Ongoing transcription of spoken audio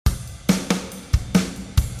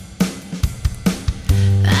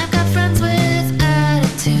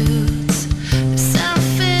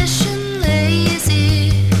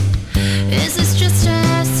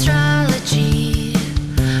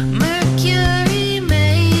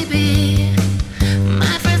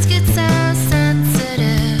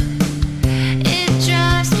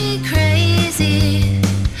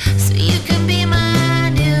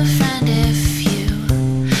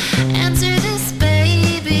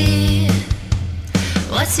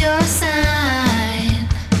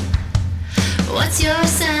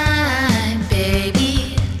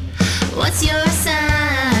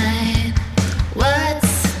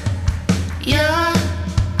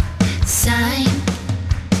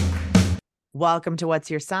Welcome to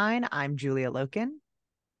What's Your Sign? I'm Julia Loken.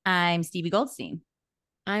 I'm Stevie Goldstein.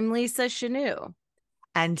 I'm Lisa Chanou.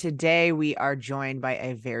 And today we are joined by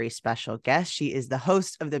a very special guest. She is the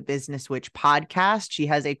host of the Business Witch podcast. She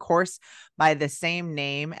has a course by the same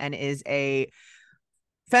name and is a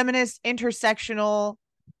feminist, intersectional,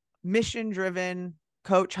 mission-driven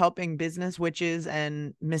coach helping business witches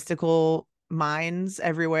and mystical minds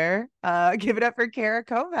everywhere. Give it up for Cara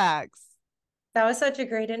Kovacs. That was such a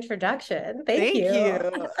great introduction. Thank you.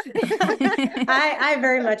 I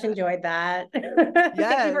very much enjoyed that. Yes.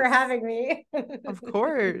 Thank you for having me. Of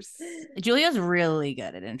course. Julia's really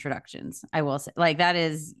good at introductions. I will say, like, that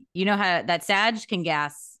is, you know how that Sag can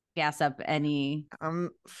gas up any.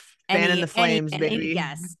 I'm fanning the flames, baby.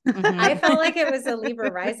 Yes. I felt like it was a Libra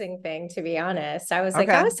rising thing, to be honest. I was like,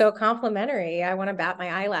 that was so complimentary. I want to bat my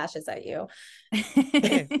eyelashes at you.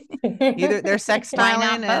 Either they're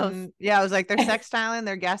sextiling and I was like, they're sextiling,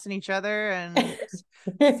 they're gassing each other and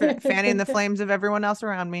fanning the flames of everyone else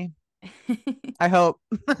around me. I hope.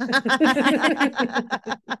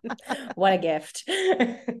 What a gift.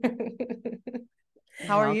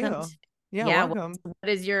 How are you? Welcome. What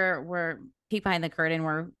is we're peek behind the curtain.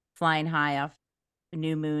 We're flying high off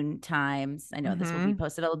new moon times. I know this will be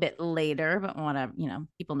posted a little bit later, but I want to,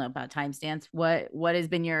 people know about timestamps. What has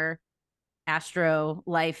been your astro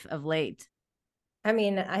life of late? I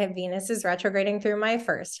mean, I have Venus is retrograding through my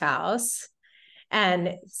first house.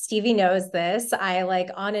 And Stevie knows this. I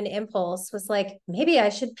on an impulse was like, maybe I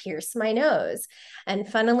should pierce my nose. And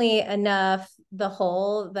funnily enough, the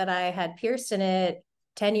hole that I had pierced in it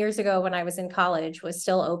 10 years ago when I was in college was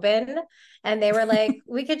still open. And they were like,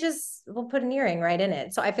 we'll put an earring right in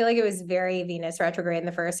it. So I feel like it was very Venus retrograde in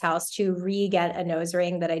the first house to re-get a nose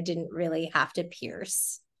ring that I didn't really have to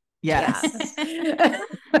pierce. Yes.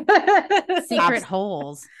 Secret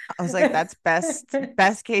holes. I was like, that's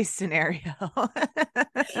best case scenario.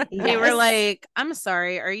 They were like, I'm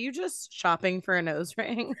sorry, are you just shopping for a nose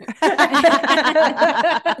ring?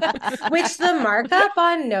 Which the markup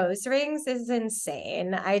on nose rings is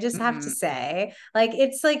insane. I just have to say,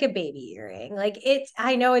 it's like a baby earring.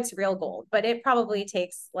 I know it's real gold, but it probably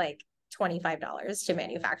takes $25 to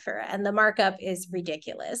manufacture, and the markup is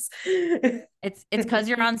ridiculous. It's because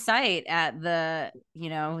you're on site at the,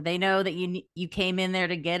 they know that you came in there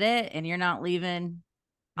to get it and you're not leaving.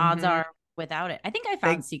 Odds are without it. I think I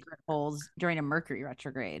found secret holes during a Mercury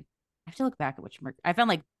retrograde. I have to look back at which Mercury. I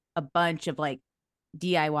found a bunch of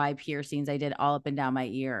DIY piercings I did all up and down my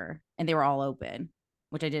ear, and they were all open,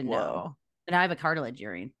 which I didn't know. And I have a cartilage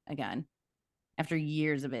earring again after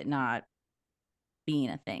years of it not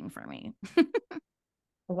being a thing for me.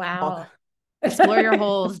 Wow. Explore your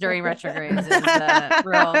holes during retrogrades is the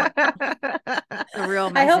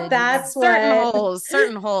real message. I hope that's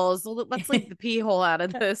certain holes. Let's leave the pee hole out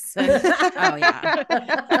of this. Oh yeah.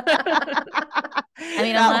 I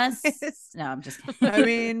mean, no, I'm just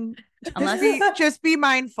kidding. I mean, just be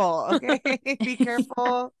mindful, okay? Be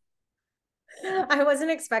careful. I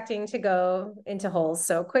wasn't expecting to go into holes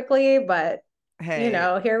so quickly, but hey,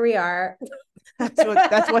 here we are.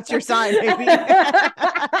 That's what's your sign, baby.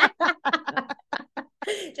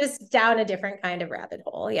 Just down a different kind of rabbit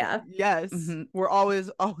hole. Yeah. Yes. We're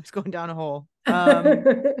always going down a hole. I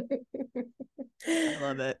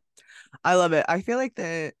love it. I feel like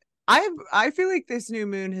I feel like this new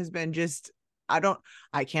moon has been just,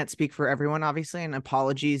 I can't speak for everyone, obviously, and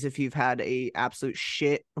apologies if you've had a absolute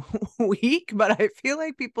shit week, but I feel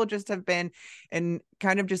like people just have been in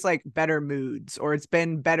kind of just better moods, or it's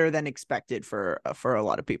been better than expected for a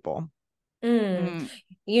lot of people. You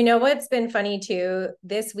know what's been funny too?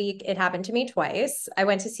 This week, it happened to me twice. I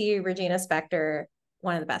went to see Regina Spektor,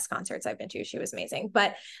 one of the best concerts I've been to. She was amazing.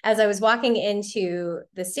 But as I was walking into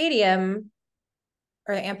the stadium,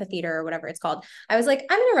 or the amphitheater or whatever it's called, I was like,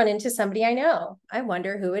 I'm going to run into somebody I know. I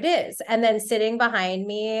wonder who it is. And then sitting behind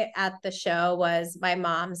me at the show was my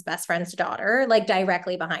mom's best friend's daughter,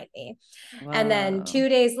 directly behind me. Whoa. And then 2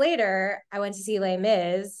 days later, I went to see Les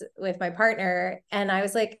Mis with my partner. And I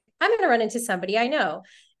was like, I'm going to run into somebody I know.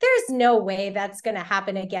 There's no way that's going to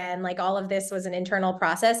happen again. All of this was an internal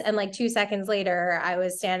process. And 2 seconds later, I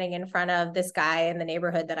was standing in front of this guy in the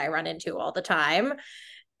neighborhood that I run into all the time.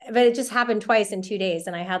 But it just happened twice in 2 days.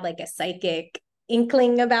 And I had a psychic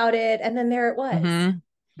inkling about it. And then there it was.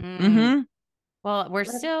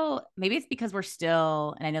 Well, maybe it's because we're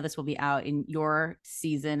still, and I know this will be out in your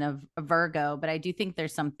season of Virgo, but I do think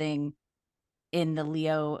there's something in the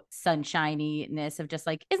Leo sunshininess of just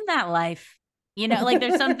isn't that life?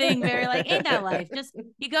 There's something very ain't that life? Just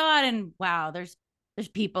you go out and wow, there's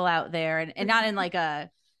people out there, and not in a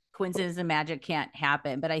coincidence and magic can't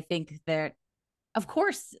happen. But I think that of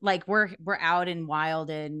course, like we're out and wild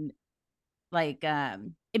and like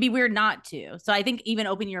it'd be weird not to. So I think even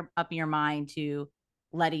opening up your mind to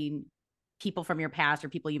letting people from your past or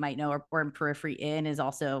people you might know or in periphery in is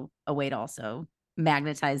also a way to also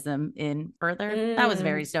magnetize them in further. That was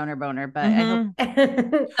very stoner boner, but I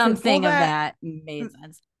hope something of that made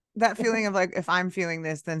sense. That feeling of like, if I'm feeling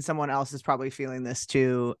this, then someone else is probably feeling this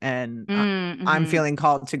too. And I'm feeling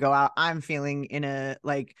called to go out. I'm feeling in a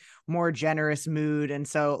like more generous mood. And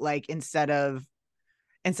so like, instead of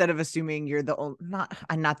assuming you're the only,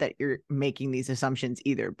 not that you're making these assumptions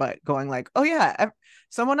either, but going like, oh yeah,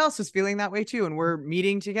 someone else is feeling that way too. And we're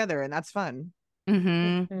meeting together and that's fun.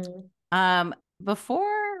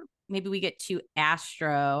 Before maybe we get to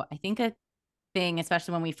Astro, I think a thing,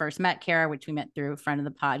 especially when we first met Cara, which we met through a friend of the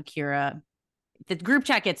pod, Kira. The group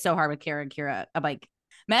chat gets so hard with Cara and Kira. I'm like,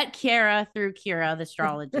 met Cara through Kira, the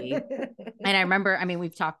astrology. And I remember, I mean,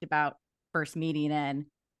 we've talked about first meeting and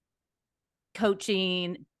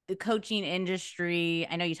coaching, the coaching industry.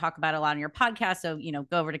 I know you talk about it a lot on your podcast. So, you know,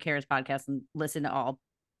 go over to Cara's podcast and listen to all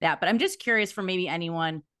that. But I'm just curious for maybe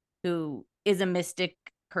anyone who is a mystic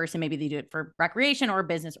person, maybe they do it for recreation or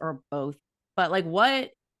business or both. But like,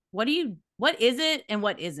 what is it and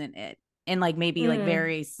what isn't it? And like maybe like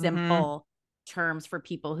very simple terms for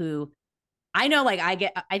people who I know, like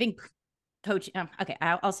I think coaching. Okay,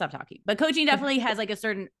 I'll stop talking. But coaching definitely has like a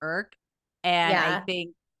certain irk, and I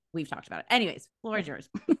think we've talked about it. Anyways, floor is yours.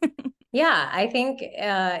 Yeah, I think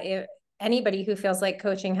if anybody who feels like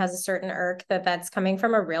coaching has a certain irk, that's coming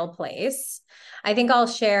from a real place. I think I'll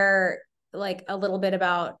share like a little bit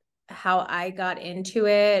about how I got into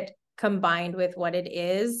it combined with what it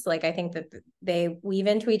is. Like, I think that they weave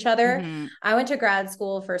into each other. I went to grad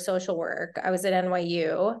school for social work. I was at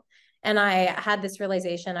NYU. And I had this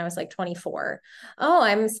realization, I was like 24. Oh,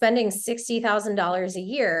 I'm spending $60,000 a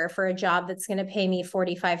year for a job that's going to pay me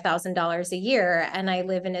 $45,000 a year. And I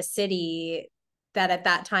live in a city that at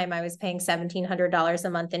that time I was paying $1,700 a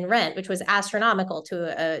month in rent, which was astronomical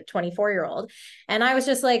to a 24-year-old. And I was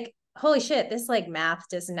just like, holy shit, this like math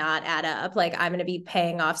does not add up. Like, I'm going to be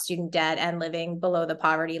paying off student debt and living below the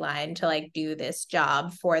poverty line to like do this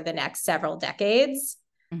job for the next several decades.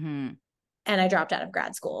 And I dropped out of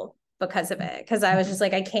grad school because of it. Because I was just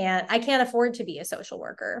like, I can't afford to be a social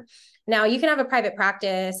worker. Now you can have a private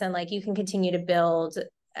practice and like you can continue to build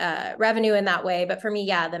revenue in that way. But for me,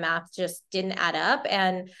 the math just didn't add up.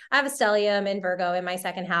 And I have a stellium in Virgo in my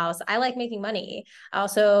second house. I like making money. I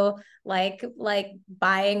also like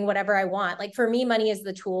buying whatever I want. Like, for me, money is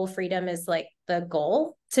the tool. Freedom is like the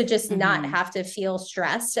goal, to just not have to feel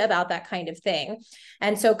stressed about that kind of thing.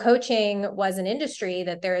 And so coaching was an industry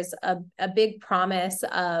that there's a big promise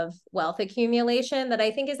of wealth accumulation that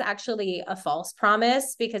I think is actually a false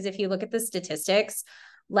promise, because if you look at the statistics,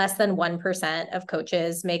 less than 1% of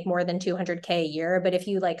coaches make more than 200K a year. But if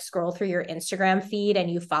you like scroll through your Instagram feed and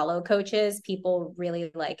you follow coaches, people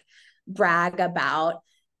really like brag about,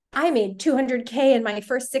 I made 200K in my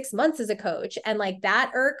first 6 months as a coach. And like,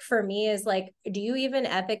 that irk for me is like, do you even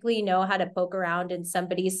ethically know how to poke around in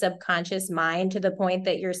somebody's subconscious mind to the point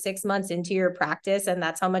that you're 6 months into your practice and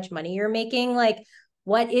that's how much money you're making? Like,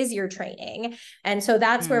 what is your training? And so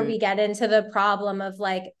that's where we get into the problem of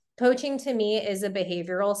like, coaching to me is a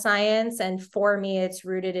behavioral science. And for me, it's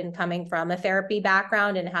rooted in coming from a therapy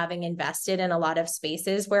background and having invested in a lot of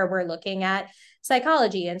spaces where we're looking at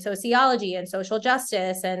psychology and sociology and social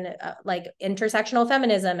justice and like intersectional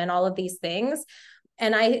feminism and all of these things.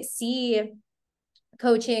 And I see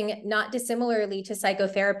coaching not dissimilarly to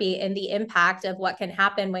psychotherapy in the impact of what can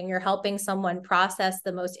happen when you're helping someone process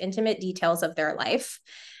the most intimate details of their life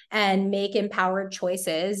and make empowered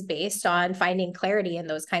choices based on finding clarity in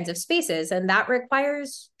those kinds of spaces. And that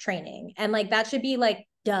requires training. And like, that should be like,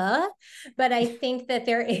 duh. But I think that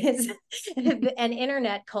there is an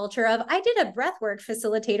internet culture of, I did a breathwork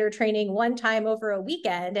facilitator training one time over a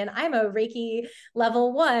weekend, and I'm a Reiki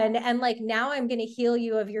level 1. And like, now I'm going to heal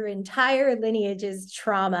you of your entire lineage's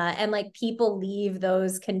trauma. And like, people leave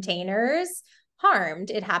those containers harmed.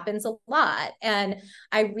 It happens a lot. And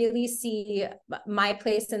I really see my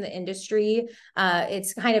place in the industry.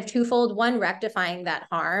 It's kind of twofold. One, rectifying that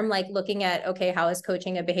harm, like looking at, okay, how is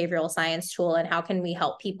coaching a behavioral science tool and how can we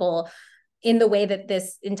help people in the way that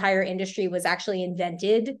this entire industry was actually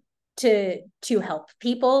invented to help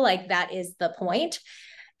people? Like, that is the point.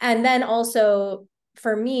 And then also,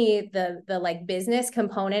 for me, the like business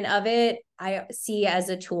component of it, I see as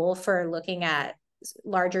a tool for looking at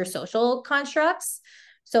larger social constructs.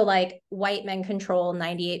 So like, white men control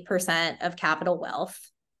 98% of capital wealth.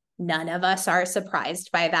 None of us are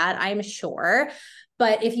surprised by that, I'm sure.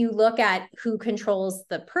 But if you look at who controls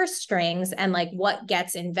the purse strings and like what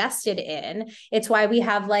gets invested in, it's why we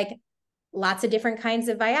have like lots of different kinds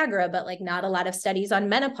of Viagra, but like not a lot of studies on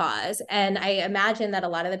menopause. And I imagine that a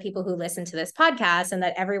lot of the people who listen to this podcast and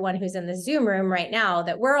that everyone who's in the Zoom room right now,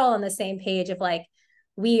 that we're all on the same page of like,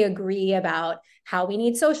 we agree about how we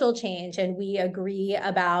need social change, and we agree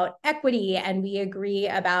about equity, and we agree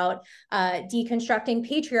about deconstructing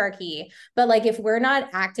patriarchy. But like, if we're not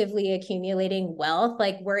actively accumulating wealth,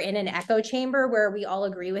 like we're in an echo chamber where we all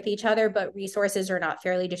agree with each other, but resources are not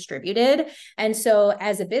fairly distributed. And so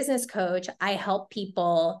as a business coach, I help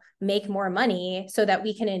people make more money so that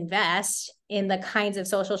we can invest in the kinds of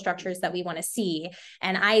social structures that we want to see.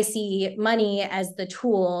 And I see money as the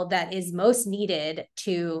tool that is most needed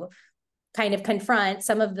to kind of confront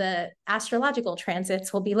some of the astrological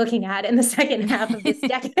transits we'll be looking at in the second half of this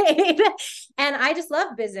decade. And I just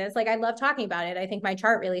love business. Like, I love talking about it. I think my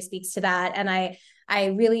chart really speaks to that. And I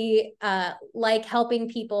really like helping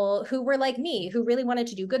people who were like me, who really wanted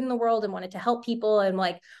to do good in the world and wanted to help people and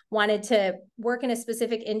like wanted to work in a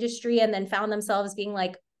specific industry and then found themselves being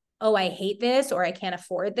like, oh, I hate this, or I can't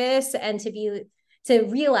afford this. And to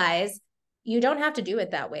realize you don't have to do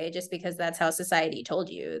it that way just because that's how society told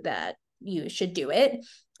you that you should do it.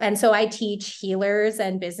 And so I teach healers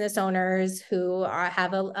and business owners who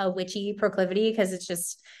have a witchy proclivity, because it's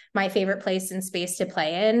just my favorite place and space to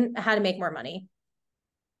play in, how to make more money.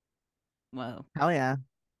 Whoa. Hell yeah.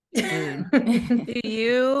 Do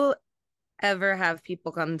you ever have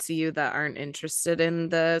people come to you that aren't interested in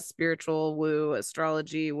the spiritual woo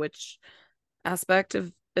astrology witch aspect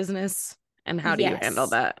of business? And how do you handle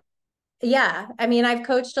that? Yeah. I mean, I've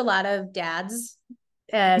coached a lot of dads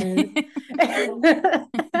and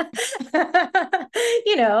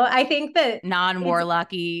I think that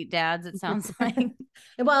non-warlocky dads, it sounds like.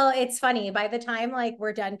 Well, it's funny, by the time like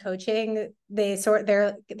we're done coaching,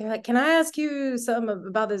 they're like, can I ask you some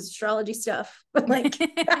about this astrology stuff? Like,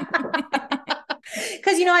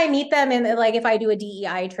 because I meet them in, like, if I do a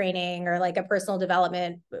DEI training or like a personal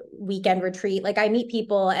development weekend retreat, like I meet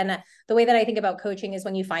people, and the way that I think about coaching is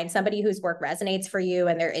when you find somebody whose work resonates for you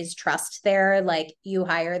and there is trust there, like you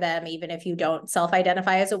hire them even if you don't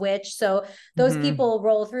self-identify as a witch. So those people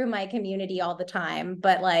roll through my community all the time,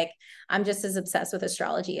 but like I'm just as obsessed with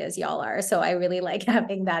astrology as y'all are. So I really like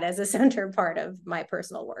having that as a center part of my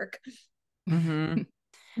personal work.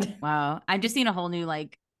 Wow. I've just seen a whole new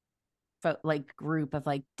like group of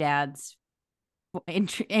like dads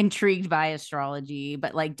intrigued by astrology,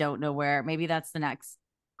 but like don't know where. Maybe that's the next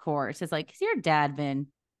course. It's like, has your dad been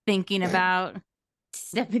thinking about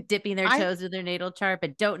dipping their toes in their natal chart,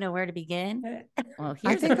 but don't know where to begin? Well,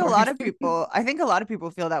 I think a lot of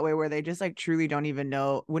people feel that way, where they just like truly don't even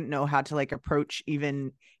wouldn't know how to like approach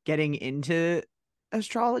even getting into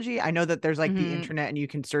astrology. I know that there's like the internet and you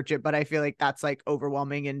can search it, but I feel like that's like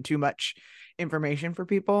overwhelming and too much information for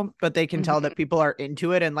people. But they can tell that people are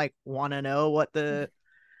into it and like want to know what the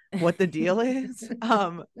deal is.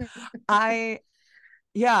 I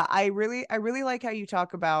really like how you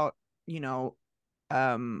talk about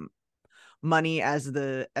money as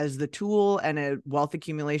the tool and a wealth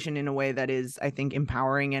accumulation in a way that is, I think,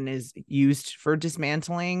 empowering and is used for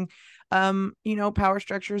dismantling power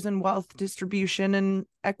structures and wealth distribution and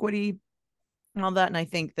equity and all that. And I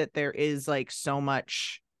think that there is like so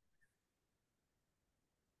much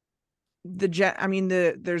there's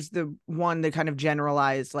the kind of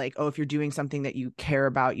generalized, like, oh, if you're doing something that you care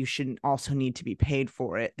about, you shouldn't also need to be paid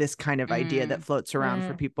for it. This kind of idea that floats around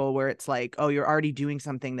for people, where it's like, oh, you're already doing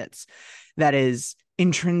something that is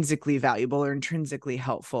intrinsically valuable or intrinsically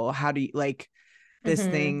helpful. How do you like this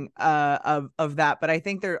thing of that? But I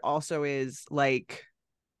think there also is like,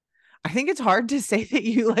 I think it's hard to say that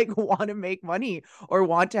you like want to make money or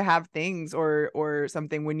want to have things or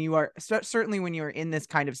something when you are certainly when you're in this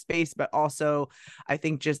kind of space. But also I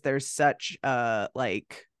think just there's such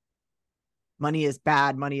like money is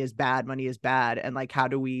bad, money is bad, money is bad. And like, how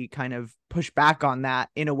do we kind of push back on that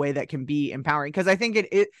in a way that can be empowering? Because I think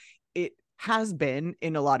it has been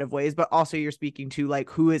in a lot of ways, but also you're speaking to like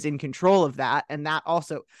who is in control of that. And that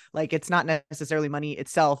also, like, it's not necessarily money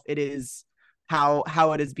itself. It is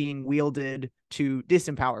how it is being wielded to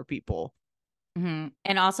disempower people. And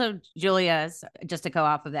also, Julia, just to go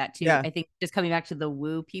off of that too, I think just coming back to the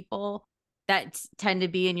woo people that tend to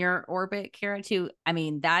be in your orbit, Cara, too. I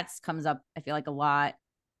mean, that comes up, I feel like, a lot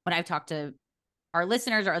when I've talked to our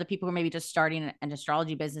listeners or other people who are maybe just starting an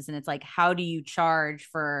astrology business. And it's like, how do you charge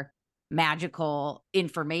for magical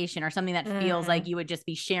information or something that feels like you would just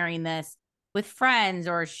be sharing this with friends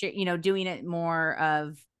or, doing it more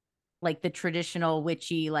of like the traditional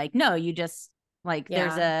witchy, like, no, you just Like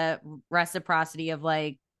there's a reciprocity of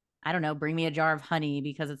like, I don't know, bring me a jar of honey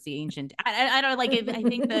because it's the ancient. I don't like it. I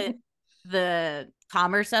think that the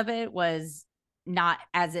commerce of it was not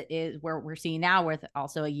as it is where we're seeing now, with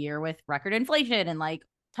also a year with record inflation and like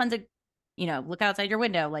tons of, look outside your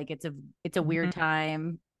window. Like it's a weird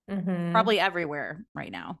time, probably everywhere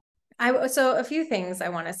right now. So a few things I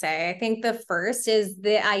want to say. I think the first is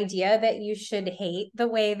the idea that you should hate the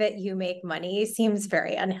way that you make money seems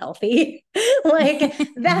very unhealthy. Like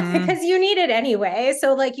that's because you need it anyway.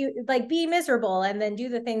 So like you like be miserable and then do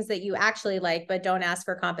the things that you actually like, but don't ask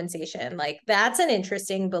for compensation. Like that's an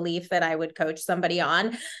interesting belief that I would coach somebody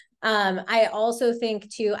on. I also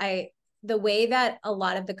think too, the way that a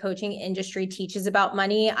lot of the coaching industry teaches about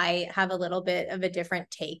money, I have a little bit of a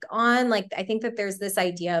different take on. Like, I think that there's this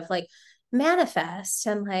idea of like manifest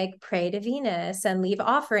and like pray to Venus and leave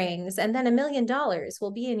offerings, and then $1 million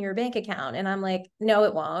will be in your bank account. And I'm like, no,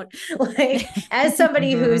 it won't. Like, as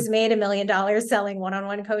somebody who's made $1 million selling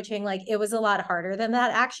one-on-one coaching, like it was a lot harder than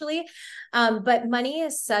that actually. But money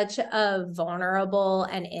is such a vulnerable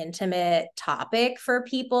and intimate topic for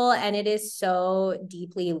people, and it is so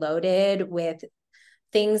deeply loaded with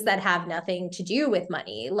things that have nothing to do with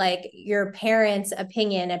money, like your parents'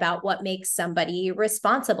 opinion about what makes somebody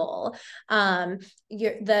responsible,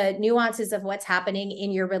 the nuances of what's happening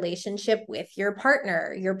in your relationship with your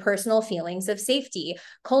partner, your personal feelings of safety,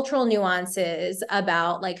 cultural nuances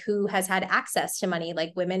about like who has had access to money.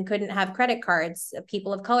 Like women couldn't have credit cards,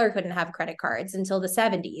 people of color couldn't have credit cards until the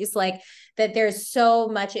 70s. Like that there's so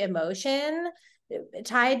much emotion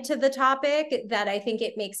tied to the topic that I think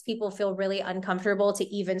it makes people feel really uncomfortable to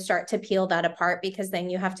even start to peel that apart, because then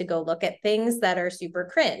you have to go look at things that are super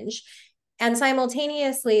cringe. And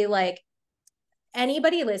simultaneously, like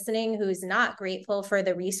anybody listening who's not grateful for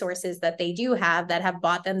the resources that they do have, that have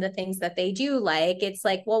bought them the things that they do like, it's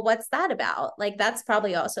like, well, what's that about? Like that's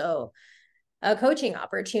probably also a coaching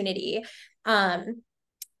opportunity. Then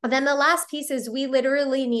the last piece is we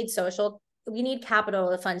literally need capital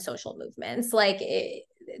to fund social movements. Like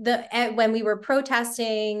when we were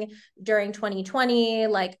protesting during 2020,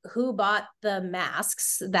 like who bought the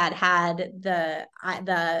masks that had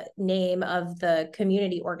the name of the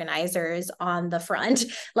community organizers on the front?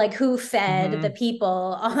 Like who fed the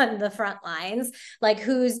people on the front lines? Like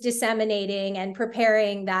who's disseminating and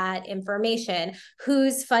preparing that information?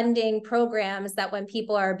 Who's funding programs that when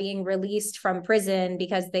people are being released from prison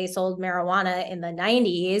because they sold marijuana in the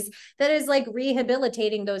 90s, that is like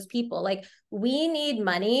rehabilitating those people? Like we need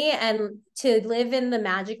money, and to live in the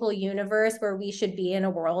magical universe where we should be in a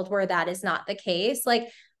world where that is not the case. Like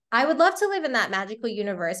I would love to live in that magical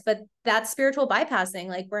universe, but that's spiritual bypassing.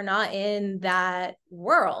 Like we're not in that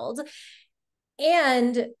world.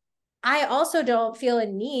 And I also don't feel a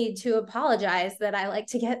need to apologize that I like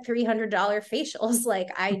to get $300 facials like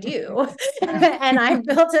I do. And I've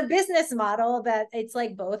built a business model that it's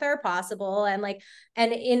like both are possible. And like,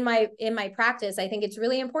 and in my practice, I think it's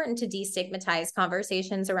really important to destigmatize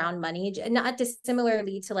conversations around money, not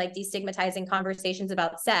dissimilarly to like destigmatizing conversations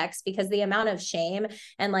about sex, because the amount of shame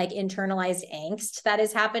and like internalized angst that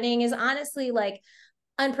is happening is honestly like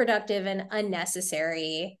unproductive and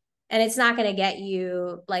unnecessary. And it's not going to get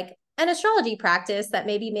you like an astrology practice that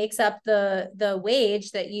maybe makes up the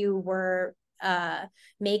wage that you were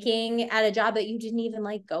making at a job that you didn't even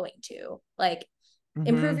like going to. Like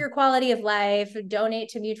improve your quality of life, donate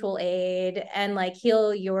to mutual aid, and like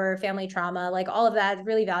heal your family trauma. Like all of that,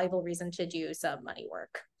 really valuable reason to do some money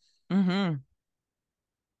work.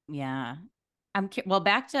 Yeah. Well,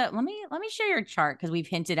 back to let me share your chart, because we've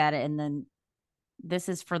hinted at it, and then this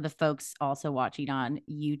is for the folks also watching on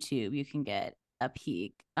YouTube. You can get a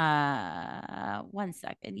peek. 1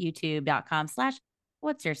 second.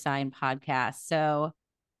 YouTube.com/What's Your Sign podcast. So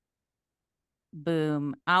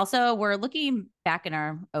boom. Also, we're looking back in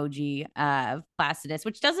our OG Placidus,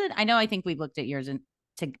 which doesn't, I think we've looked at yours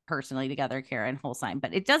personally together, Cara, and whole sign,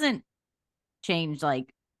 but it doesn't change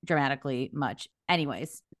like dramatically much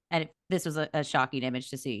anyways. And this was a shocking image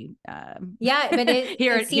to see. Yeah, but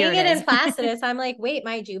seeing it in Placidus, I'm like, wait,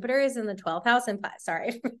 my Jupiter is in the 12th house in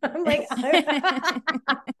sorry. I'm like,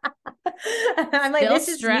 I'm like, this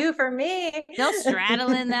is new for me. Still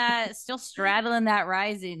straddling that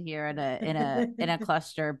rising here in a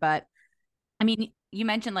cluster. But I mean, you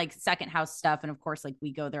mentioned like second house stuff, and of course, like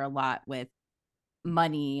we go there a lot with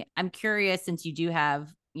money. I'm curious, since you do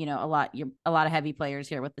have, a lot of heavy players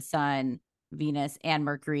here with the Sun, Venus, and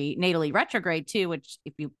Mercury natally retrograde too, which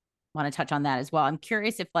if you want to touch on that as well, I'm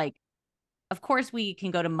curious if like, of course we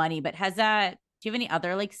can go to money, but do you have any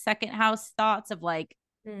other like second house thoughts of like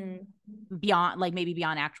beyond, like maybe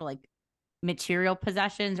beyond actual like material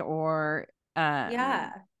possessions, or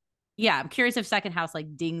Yeah. I'm curious if second house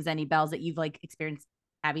like dings any bells that you've like experienced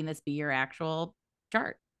having this be your actual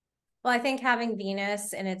chart. Well, I think having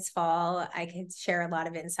Venus in its fall, I could share a lot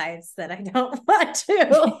of insights that I don't want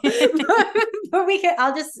to, but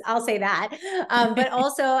I'll say that. But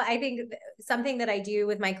also I think something that I do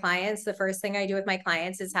with my clients, the first thing I do with my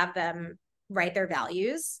clients is have them write their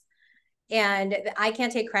values. And I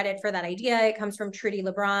can't take credit for that idea. It comes from Trudy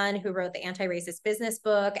LeBron, who wrote the Anti-Racist Business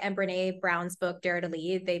book, and Brene Brown's book, Dare to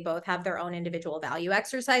Lead. They both have their own individual value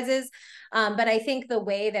exercises. But I think the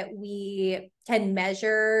way that we can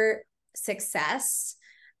measure success,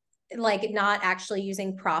 like not actually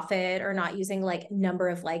using profit or not using like number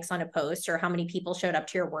of likes on a post or how many people showed up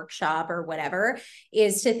to your workshop or whatever,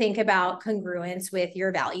 is to think about congruence with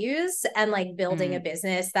your values and like building a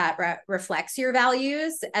business that reflects your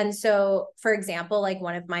values. And so, for example, like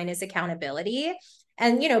one of mine is accountability.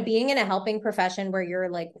 And, you know, being in a helping profession where you're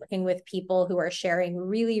like working with people who are sharing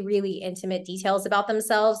really, really intimate details about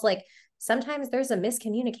themselves, like sometimes there's a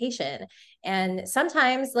miscommunication, and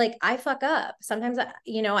sometimes like I fuck up. Sometimes,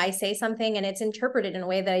 you know, I say something and it's interpreted in a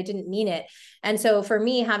way that I didn't mean it. And so for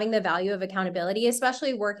me, having the value of accountability,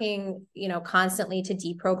 especially working, you know, constantly to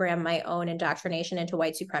deprogram my own indoctrination into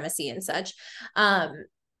white supremacy and such,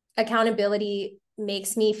 accountability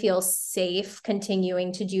makes me feel safe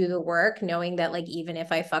continuing to do the work, knowing that like even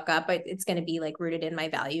if I fuck up, it's going to be like rooted in my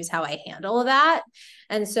values, how I handle that.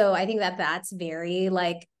 And so I think that that's very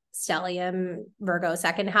like stellium Virgo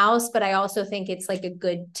second house. But I also think it's like a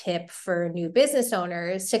good tip for new business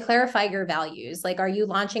owners to clarify your values. Like, are you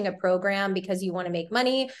launching a program because you want to make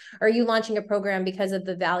money? Or are you launching a program because of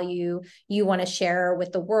the value you want to share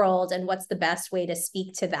with the world? And what's the best way to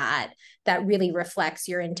speak to that really reflects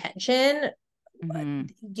your intention?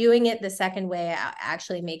 Doing it the second way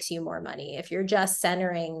actually makes you more money. If you're just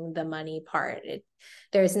centering the money part,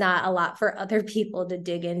 there's not a lot for other people to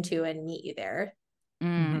dig into and meet you there.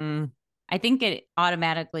 I think it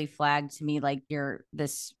automatically flagged to me like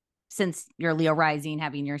since you're Leo rising,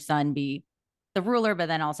 having your sun be the ruler, but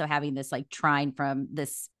then also having this like trine from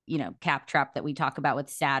this, you know, cap trap that we talk about with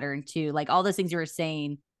Saturn too. Like all those things you were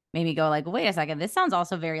saying made me go like, wait a second, this sounds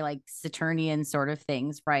also very like Saturnian sort of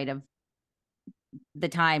things, right? Of the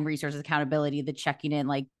time, resources, accountability, the checking in,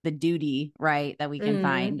 like the duty, right? That we can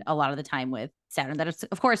find a lot of the time with Saturn, that is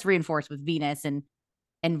of course reinforced with Venus and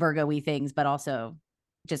Virgo-y things, but also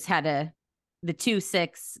just had the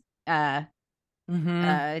 2-6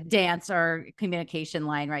 dance or communication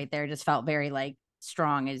line right there just felt very like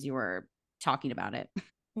strong as you were talking about it.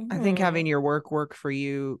 I think having your work for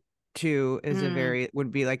you too is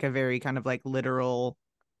would be like a very kind of like literal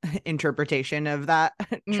interpretation of that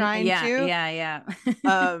trying to. Yeah.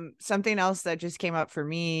 Something else that just came up for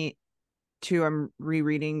me too, I'm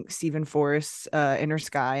rereading Stephen Forrest's Inner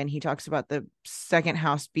Sky, and he talks about the second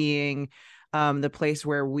house being the place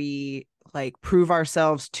where we like prove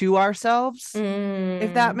ourselves to ourselves,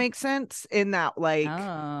 if that makes sense, in that like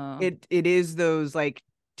it is those like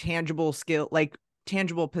tangible skill, like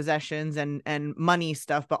tangible possessions and money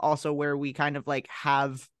stuff, but also where we kind of like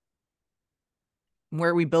have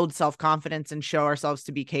where we build self-confidence and show ourselves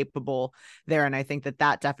to be capable there. And I think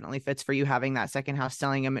that definitely fits for you, having that second house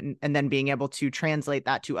telling them and then being able to translate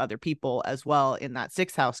that to other people as well in that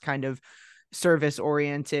sixth house kind of service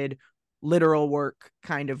oriented literal work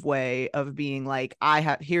kind of way of being like,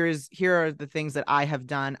 here are the things that I have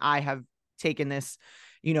done. I have taken this,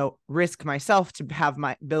 you know, risk myself to have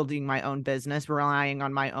building my own business, relying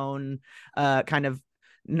on my own kind of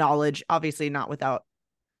knowledge, obviously not without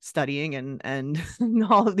studying and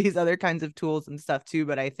all of these other kinds of tools and stuff too.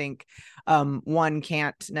 But I think one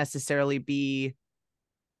can't necessarily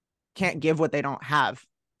can't give what they don't have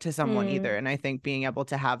to someone either. And I think being able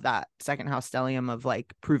to have that second house stellium of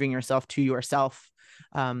like proving yourself to yourself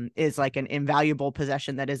is like an invaluable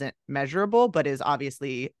possession that isn't measurable, but is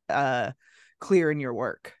obviously clear in your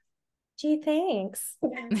work. Gee, thanks.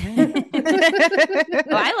 Oh,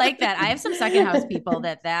 I like that. I have some second house people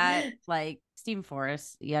that like Stephen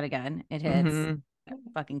Forrest, yet again, it hits.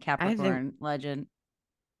 Fucking Capricorn legend.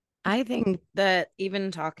 I think that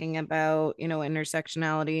even talking about, you know,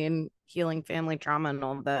 intersectionality and healing family trauma and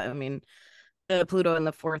all that, I mean, the Pluto in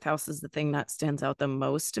the fourth house is the thing that stands out the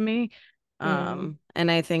most to me. And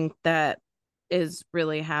I think that is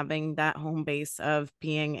really having that home base of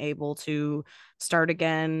being able to start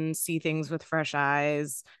again, see things with fresh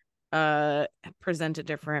eyes, present a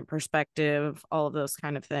different perspective, all of those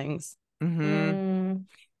kind of things.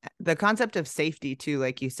 The concept of safety too,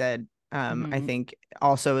 like you said, I think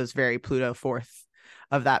also is very Pluto fourth,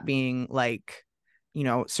 of that being like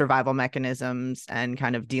survival mechanisms and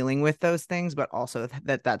kind of dealing with those things, but also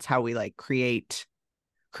that's how we like create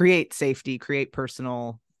safety, create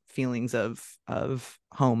personal feelings of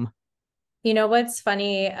home. You know what's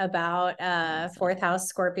funny about fourth house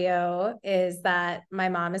Scorpio is that my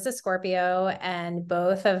mom is a Scorpio and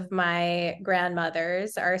both of my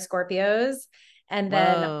grandmothers are Scorpios. And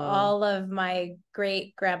then all of my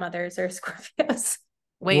great grandmothers are Scorpios.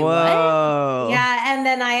 Wait, Whoa. what? Yeah. And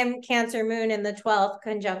then I am Cancer moon in the 12th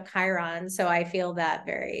conjunct Chiron. So I feel that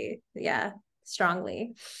very,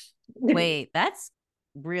 strongly. Wait, that's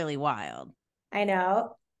really wild. I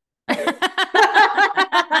know.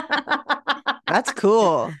 That's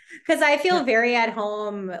cool. Because I feel very at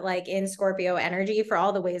home, like in Scorpio energy, for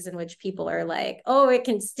all the ways in which people are like, oh, it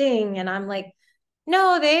can sting. And I'm like,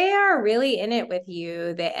 no, they are really in it with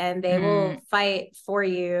you. They will fight for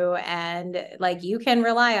you. And like, you can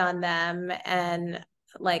rely on them. And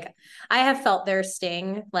like, I have felt their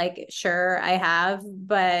sting, like, sure, I have,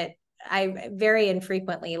 but I very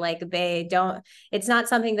infrequently, like, it's not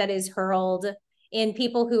something that is hurled in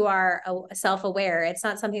people who are self-aware. It's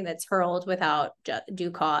not something that's hurled without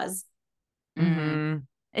due cause. Mm-hmm.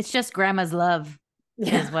 It's just grandma's love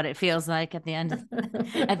is what it feels like at the end of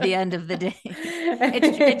the day.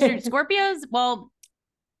 It's Scorpios. Well,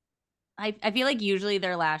 I feel like usually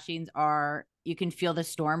their lashings are, you can feel the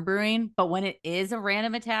storm brewing, but when it is a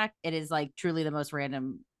random attack, it is like truly the most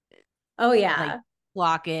random. Oh yeah. Like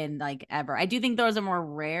lock in like ever. I do think those are more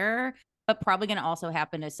rare, but probably going to also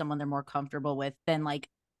happen to someone they're more comfortable with than like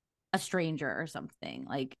a stranger or something.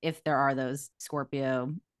 Like if there are those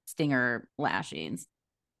Scorpio stinger lashings.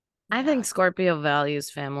 I think Scorpio values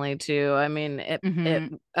family too. I mean,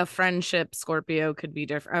 a friendship Scorpio could be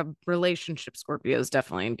different. A relationship Scorpio is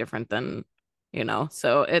definitely different than,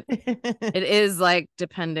 so it is like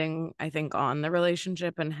depending, I think, on the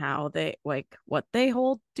relationship and how they like what they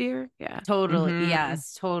hold dear. Yeah, totally.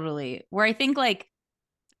 Yes, totally. Where I think like,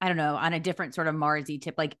 I don't know, on a different sort of Marsy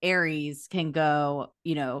tip, like Aries can go,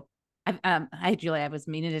 Julie, I was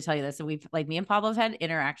meaning to tell you this. So we've like, me and Pablo have had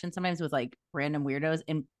interactions sometimes with like random weirdos,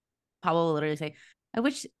 and Pablo will literally say, I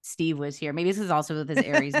wish Steve was here. Maybe this is also with his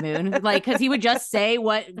Aries moon, like, because he would just say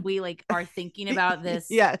what we like are thinking about this.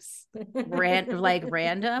 Yes.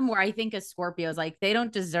 Random, where I think a Scorpio is like, they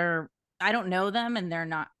don't deserve, I don't know them and they're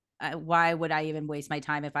not, why would I even waste my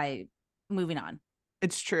time moving on?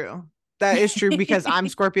 It's true. That is true, because I'm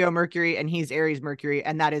Scorpio Mercury and he's Aries Mercury.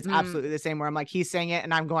 And that is absolutely the same, where I'm like, he's saying it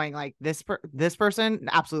and I'm going like, this person,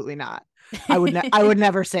 absolutely not. I would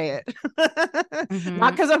never say it.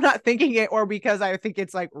 Not because I'm not thinking it or because I think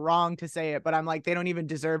it's like wrong to say it, but I'm like, they don't even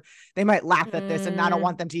deserve, they might laugh at this and I don't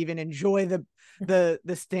want them to even enjoy the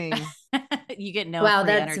sting. You get no wow,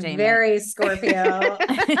 free that's entertainment. Very Scorpio.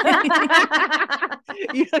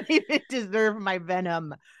 You don't even deserve my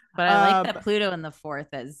venom. But I like that Pluto in the 4th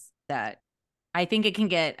as that. I think it can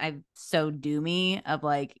get so doomy of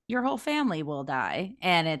like your whole family will die,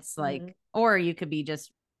 and it's like, or you could be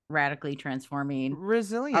just radically transforming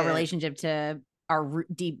resilient our relationship to our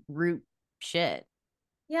deep root shit.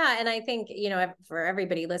 Yeah. And I think, for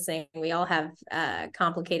everybody listening, we all have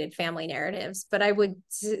complicated family narratives, but I would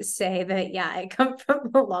say that, I come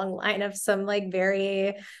from a long line of some like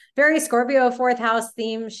very, very Scorpio 4th house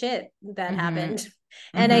theme shit that happened.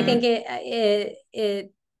 And I think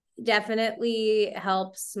it definitely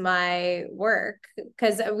helps my work,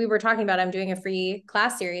 because we were talking about, I'm doing a free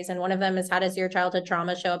class series, and one of them is how does your childhood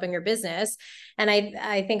trauma show up in your business? And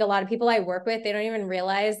I think a lot of people I work with, they don't even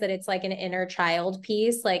realize that it's like an inner child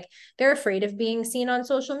piece. Like they're afraid of being seen on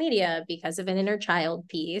social media because of an inner child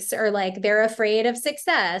piece, or like they're afraid of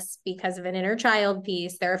success because of an inner child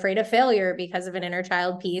piece. They're afraid of failure because of an inner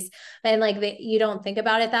child piece. And like you don't think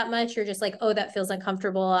about it that much. You're just like, oh, that feels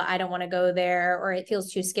uncomfortable. I don't want to go there, or it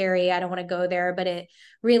feels too scary. I don't want to go there. But it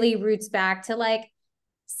really roots back to like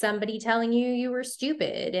somebody telling you were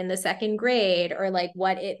stupid in the 2nd grade, or like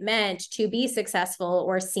what it meant to be successful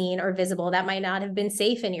or seen or visible. That might not have been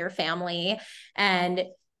safe in your family. And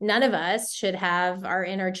none of us should have our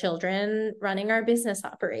inner children running our business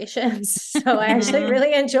operations. So I actually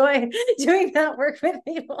really enjoy doing that work with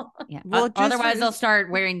people. Yeah. Well, otherwise they'll start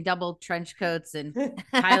wearing double trench coats and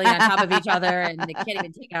piling on top of each other, and they can't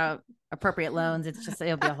even take out appropriate loans.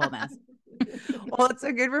 It'll be a whole mess. Well, it's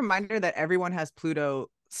a good reminder that everyone has Pluto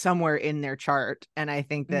somewhere in their chart. And I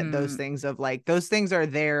think that those things are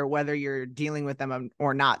there, whether you're dealing with them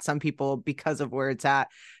or not. Some people, because of where it's at,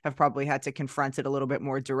 have probably had to confront it a little bit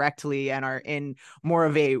more directly and are in more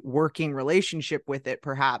of a working relationship with it,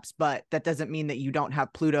 perhaps. But that doesn't mean that you don't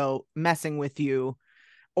have Pluto messing with you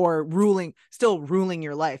or still ruling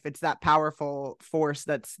your life. It's that powerful force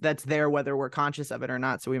that's there, whether we're conscious of it or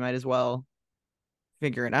not. So we might as well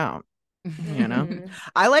figure it out, you know?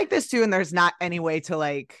 I like this too. And there's not any way to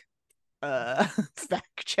like,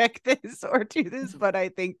 fact check this or do this, but I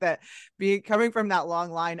think that coming from that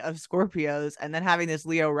long line of Scorpios and then having this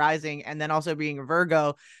Leo rising and then also being a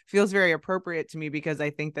Virgo feels very appropriate to me, because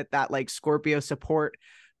I think that like Scorpio support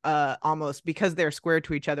almost, because they're square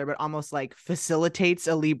to each other, but almost like facilitates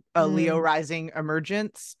a Leo rising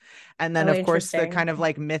emergence. And then of course the kind of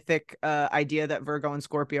like mythic idea that Virgo and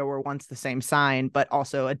Scorpio were once the same sign, but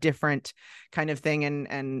also a different kind of thing.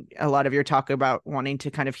 And a lot of your talk about wanting to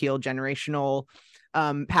kind of heal generational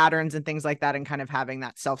patterns and things like that, and kind of having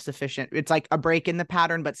that self-sufficient, it's like a break in the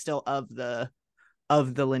pattern, but still of the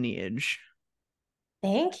lineage.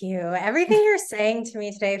 Thank you. Everything you're saying to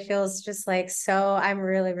me today feels just like, so I'm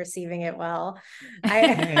really receiving it well.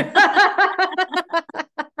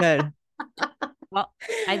 Good. Well,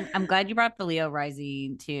 I'm glad you brought the Leo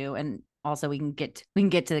rising too, and also we can get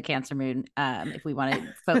to the Cancer moon if we want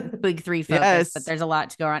to big three focus. Yes. But there's a lot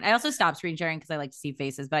to go on. I also stopped screen sharing because I like to see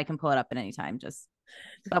faces, but I can pull it up at any time.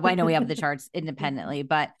 But I know we have the charts independently.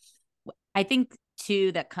 But I think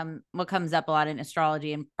too that what comes up a lot in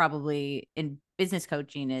astrology and probably in business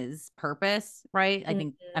coaching is purpose, right? I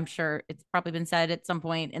think I'm sure it's probably been said at some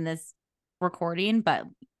point in this recording, but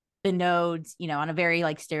the nodes, on a very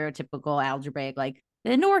like stereotypical algebraic, like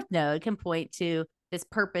the North Node can point to this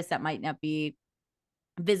purpose that might not be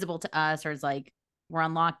visible to us, or is like we're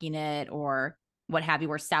unlocking it or what have you,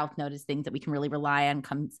 where South Node is things that we can really rely on,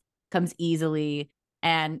 comes easily.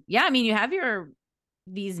 And yeah, I mean, you have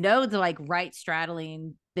these nodes are like right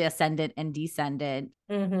straddling the ascendant and descendant.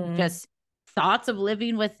 Just thoughts of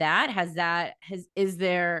living with that. Is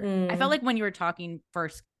there I felt like when you were talking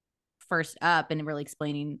first up and really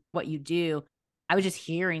explaining what you do, I was just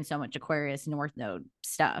hearing so much Aquarius North Node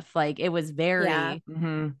stuff. Like it was very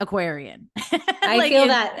Aquarian. I feel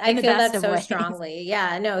that so strongly.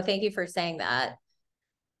 Yeah, no, thank you for saying that.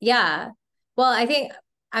 Yeah. Well, I think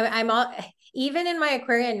I'm all, even in my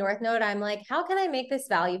Aquarian North Node, I'm like, how can I make this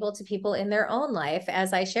valuable to people in their own life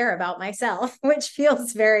as I share about myself, which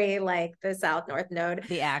feels very like the South North Node.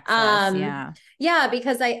 The access, yeah,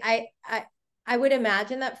 because I would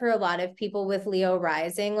imagine that for a lot of people with Leo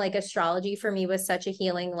rising, like astrology for me was such a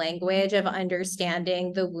healing language of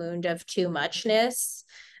understanding the wound of too muchness,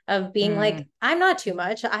 of being like, I'm not too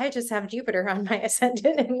much. I just have Jupiter on my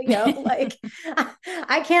ascendant in Leo. Like,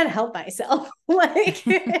 I can't help myself. Like,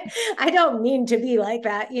 I don't mean to be like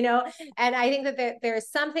that, And I think that there's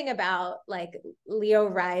something about like Leo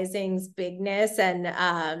rising's bigness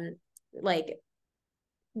and like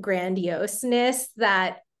grandioseness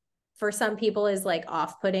that for some people is like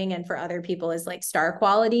off-putting and for other people is like star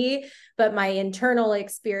quality. But my internal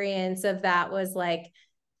experience of that was like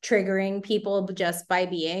triggering people just by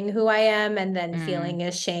being who I am, and then feeling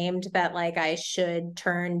ashamed that like I should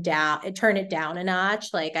turn it down a notch.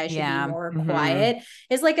 Like I should be more quiet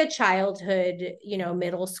is like a childhood,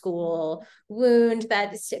 middle school wound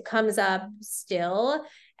that comes up still.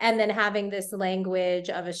 And then having this language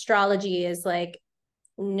of astrology is like,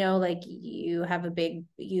 no, like you have a big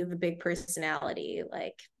personality,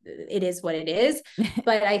 like it is what it is.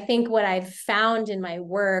 But I think what I've found in my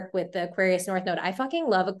work with the Aquarius North Node, I fucking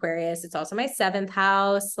love Aquarius. It's also my 7th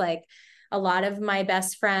house. Like a lot of my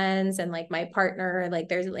best friends and like my partner, like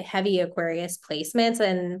there's like heavy Aquarius placements.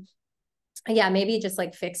 And yeah, maybe just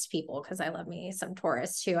like fixed people, because I love me some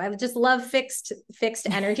Taurus too. I just love fixed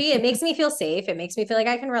energy. It makes me feel safe. It makes me feel like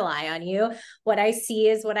I can rely on you. What I see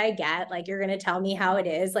is what I get. Like you're going to tell me how it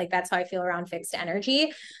is. Like that's how I feel around fixed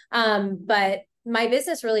energy. But my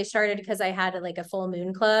business really started because I had like a full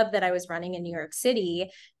moon club that I was running in New York City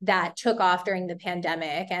that took off during the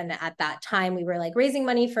pandemic. And at that time we were like raising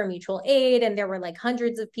money for mutual aid, and there were like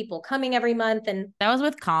hundreds of people coming every month. And that was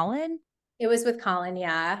with Colin. It was with Colin,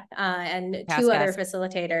 yeah. And two other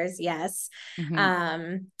facilitators, yes.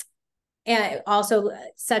 And also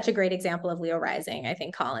such a great example of Leo rising. I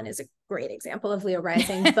think Colin is a great example of Leo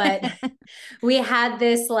rising, but we had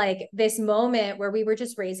this moment where we were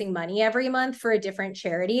just raising money every month for a different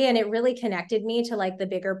charity. And it really connected me to like the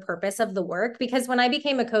bigger purpose of the work, because when I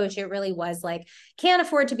became a coach, it really was like, can't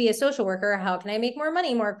afford to be a social worker. How can I make more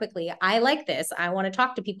money more quickly? I like this. I want to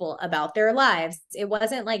talk to people about their lives. It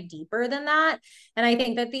wasn't like deeper than that. And I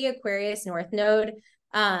think that the Aquarius North Node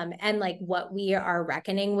and like what we are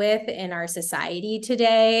reckoning with in our society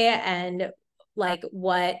today, and like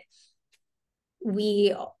what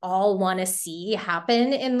we all want to see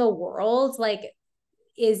happen in the world, like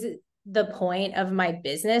is the point of my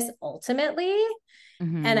business ultimately.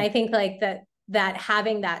 And I think like that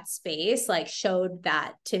having that space like showed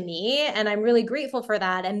that to me. And I'm really grateful for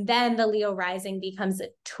that. And then the Leo rising becomes a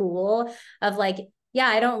tool of like, yeah,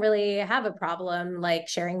 I don't really have a problem like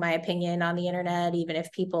sharing my opinion on the internet, even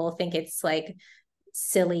if people think it's like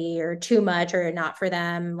silly or too much or not for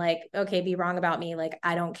them. Like, okay, be wrong about me. Like,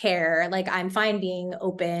 I don't care. Like, I'm fine being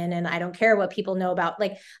open and I don't care what people know about.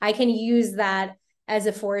 Like, I can use that as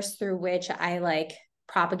a force through which I like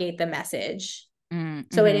propagate the message.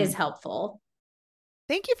 So it is helpful.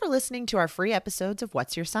 Thank you for listening to our free episodes of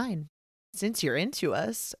What's Your Sign. Since you're into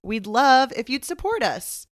us, we'd love if you'd support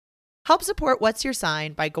us. Help support What's Your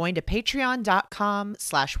Sign by going to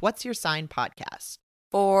patreon.com/what'syoursignpodcast.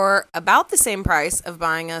 For about the same price of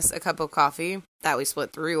buying us a cup of coffee that we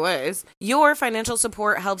split 3 ways, your financial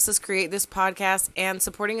support helps us create this podcast, and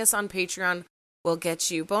supporting us on Patreon will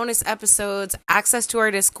get you bonus episodes, access to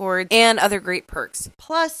our Discord, and other great perks.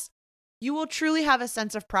 Plus, you will truly have a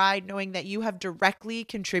sense of pride knowing that you have directly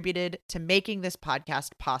contributed to making this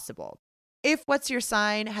podcast possible. If What's Your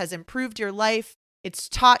Sign has improved your life, it's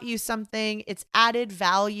taught you something, it's added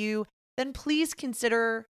value, then please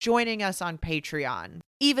consider joining us on Patreon.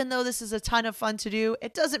 Even though this is a ton of fun to do,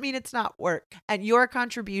 it doesn't mean it's not work. And your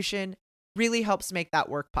contribution really helps make that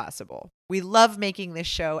work possible. We love making this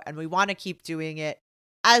show and we want to keep doing it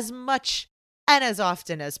as much and as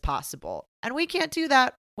often as possible. And we can't do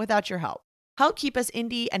that without your help. Help keep us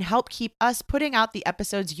indie and help keep us putting out the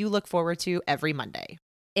episodes you look forward to every Monday.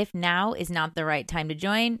 If now is not the right time to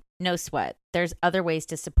join, no sweat. There's other ways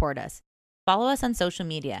to support us. Follow us on social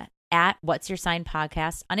media at What's Your Sign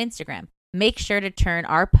Podcast on Instagram. Make sure to turn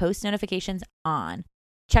our post notifications on.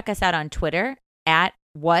 Check us out on Twitter at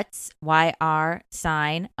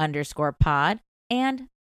WhatsYRSign_pod. And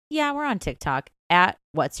yeah, we're on TikTok at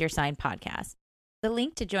What's Your Sign Podcast. The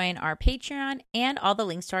link to join our Patreon and all the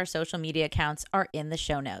links to our social media accounts are in the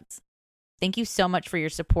show notes. Thank you so much for your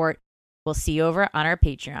support. We'll see you over on our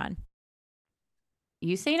Patreon.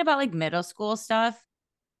 You saying about like middle school stuff?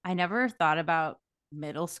 I never thought about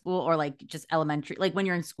middle school or like just elementary, like when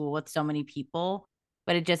you're in school with so many people,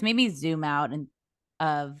 but it just made me zoom out and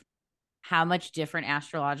of how much different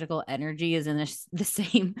astrological energy is in the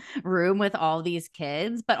same room with all these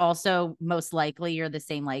kids, but also most likely you're the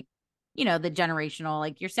same, like, you know, the generational,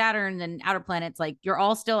 like your Saturn and outer planets, like you're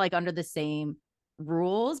all still like under the same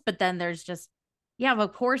rules, but then there's just, yeah,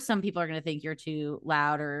 of course, some people are going to think you're too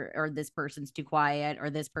loud or this person's too quiet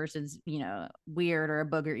or this person's, you know, weird or a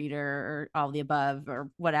booger eater or all the above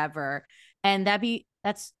or whatever. And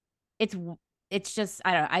it's just,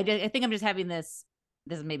 I don't know. I think I'm just having this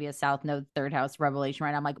is maybe a South Node third house revelation,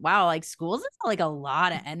 right? I'm like, wow, like schools is like a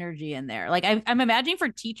lot of energy in there. Like I'm imagining for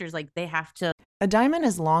teachers, like they have to. A diamond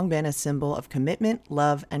has long been a symbol of commitment,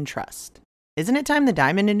 love, and trust. Isn't it time the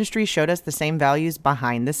diamond industry showed us the same values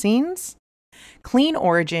behind the scenes? Clean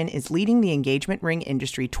Origin is leading the engagement ring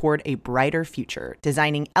industry toward a brighter future,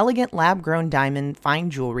 designing elegant lab-grown diamond fine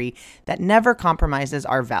jewelry that never compromises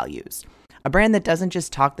our values. A brand that doesn't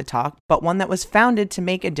just talk the talk, but one that was founded to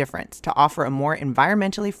make a difference, to offer a more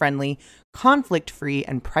environmentally friendly, conflict-free,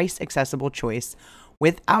 and price-accessible choice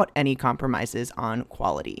without any compromises on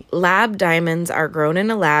quality. Lab diamonds are grown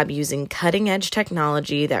in a lab using cutting-edge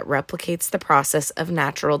technology that replicates the process of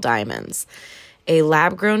natural diamonds. A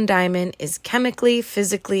lab-grown diamond is chemically,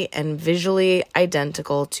 physically, and visually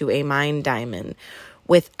identical to a mined diamond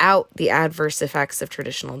without the adverse effects of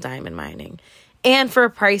traditional diamond mining. And for a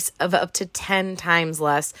price of up to 10 times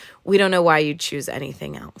less, we don't know why you'd choose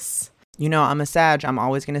anything else. You know, I'm a Sag. I'm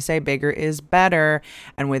always going to say bigger is better.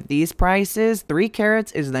 And with these prices, 3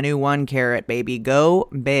 carats is the new 1 carat, baby. Go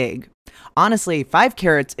big. Honestly, 5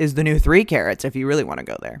 carats is the new 3 carats if you really want to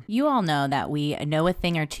go there. You all know that we know a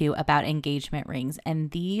thing or two about engagement rings, and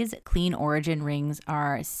these Clean Origin rings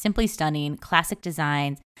are simply stunning, classic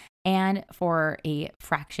designs, and for a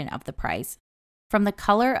fraction of the price. From the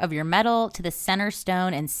color of your metal to the center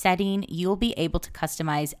stone and setting, you'll be able to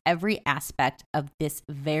customize every aspect of this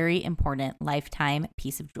very important lifetime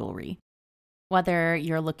piece of jewelry. Whether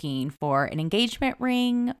you're looking for an engagement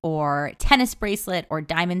ring or tennis bracelet or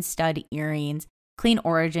diamond stud earrings, Clean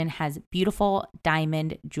Origin has beautiful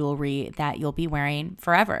diamond jewelry that you'll be wearing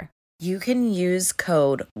forever. You can use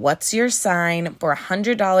code What's Your Sign for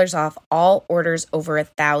 $100 off all orders over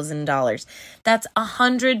 $1,000. That's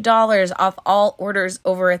 $100 off all orders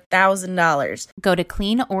over $1,000. Go to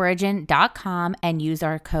cleanorigin.com and use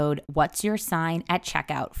our code What's Your Sign at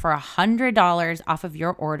checkout for $100 off of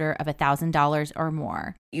your order of $1,000 or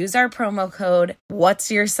more. Use our promo code What's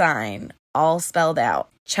Your Sign, all spelled out.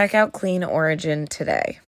 Check out Clean Origin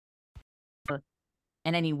today.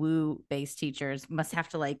 And any woo-based teachers must have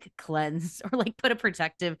to like cleanse or like put a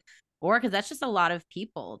protective or because that's just a lot of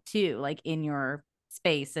people too, like in your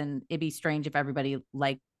space, and it'd be strange if everybody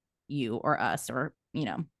liked you or us, or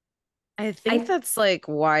I think that's like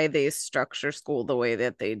why they structure school the way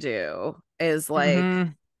that they do, is like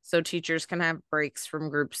so teachers can have breaks from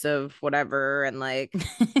groups of whatever, and like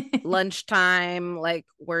lunchtime, like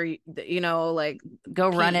where like go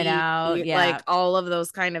run it out, like all of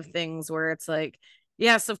those kind of things where it's like,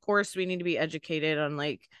 yes, of course we need to be educated on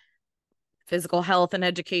like physical health and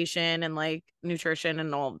education and like nutrition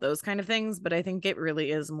and all of those kind of things, but I think it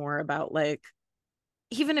really is more about like,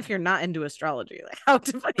 even if you're not into astrology, like how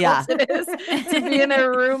difficult it is to be in a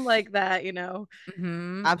room like that,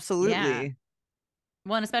 Absolutely. Yeah.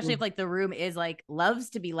 Well, and especially if like the room is like loves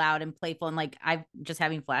to be loud and playful, and like I'm just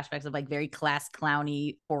having flashbacks of like very class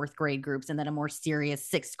clowny 4th grade groups, and then a more serious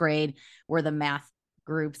 6th grade were the math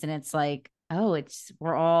groups, and it's like, oh,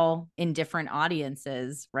 we're all in different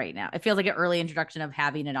audiences right now. It feels like an early introduction of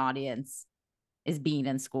having an audience is being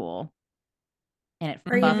in school. And it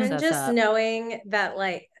or even just up. knowing that,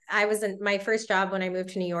 like, I was in my first job when I moved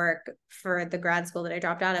to New York for the grad school that I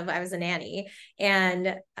dropped out of, I was a nanny.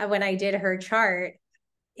 And when I did her chart,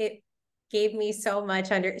 it gave me so much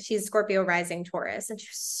she's Scorpio rising Taurus, and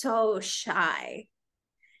she's so shy.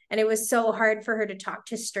 And it was so hard for her to talk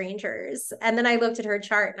to strangers. And then I looked at her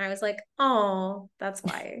chart and I was like, oh, that's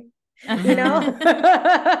why,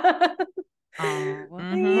 Yeah.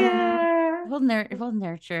 We'll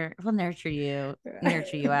nurture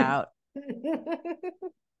you out.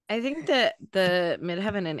 I think that the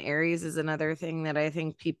midheaven in Aries is another thing that I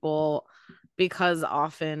think people, because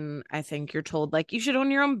often I think you're told like you should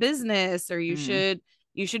own your own business, or you should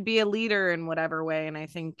be a leader in whatever way. And I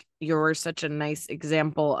think you're such a nice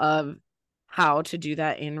example of how to do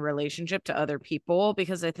that in relationship to other people,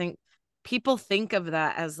 because I think people think of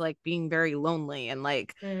that as like being very lonely, and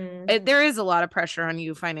like there is a lot of pressure on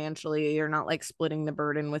you financially. You're not like splitting the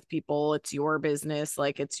burden with people. It's your business.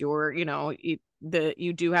 Like it's your,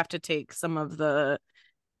 you do have to take some of the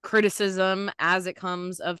criticism as it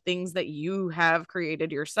comes of things that you have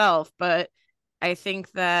created yourself. But I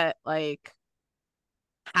think that like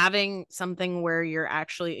having something where you're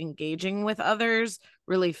actually engaging with others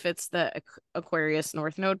really fits the Aquarius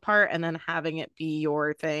North Node part, and then having it be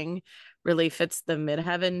your thing really fits the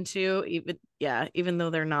midheaven too. Even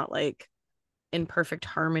though they're not like in perfect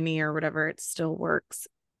harmony or whatever, it still works.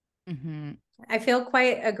 I feel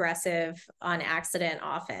quite aggressive on accident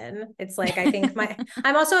often. It's like, I think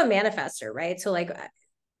I'm also a manifester, right? So like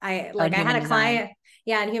I had a client,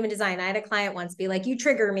 in human design, I had a client once be like, you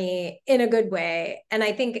trigger me in a good way. And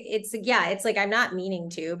I think it's like, I'm not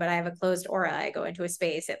meaning to, but I have a closed aura. I go into a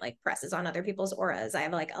space, it like presses on other people's auras. I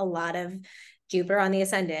have like a lot of Jupiter on the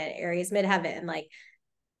ascendant, Aries midheaven, like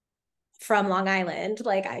from Long Island.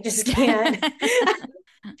 Like I just can't,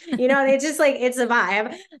 it's just like, it's a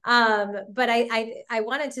vibe. But I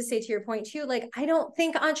wanted to say to your point too, like, I don't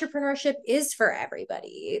think entrepreneurship is for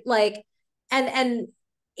everybody. Like, and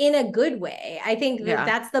in a good way. I think that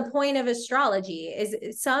that's the point of astrology,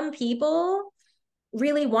 is some people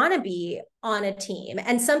really want to be on a team,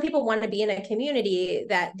 and some people want to be in a community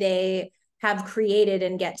that they have created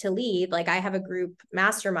and get to lead. Like I have a group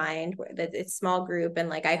mastermind that it's small group, and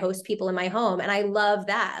like I host people in my home, and I love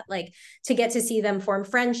that, like to get to see them form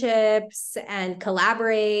friendships and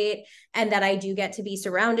collaborate, and that I do get to be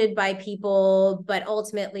surrounded by people. But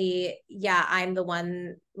ultimately, I'm the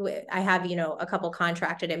one, I have, a couple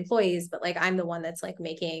contracted employees, but like I'm the one that's like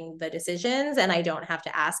making the decisions, and I don't have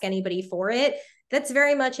to ask anybody for it. That's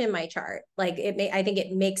very much in my chart. Like I think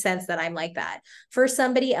it makes sense that I'm like that. For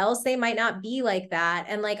somebody else, they might not be like that.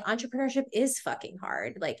 And like entrepreneurship is fucking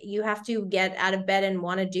hard. Like you have to get out of bed and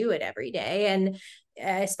want to do it every day. And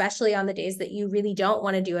especially on the days that you really don't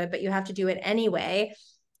want to do it, but you have to do it anyway.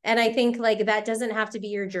 And I think like that doesn't have to be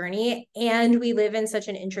your journey. And we live in such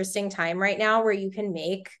an interesting time right now where you can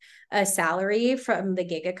make a salary from the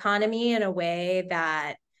gig economy in a way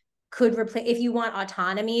that could replace, if you want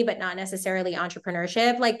autonomy, but not necessarily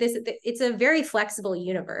entrepreneurship. Like this, it's a very flexible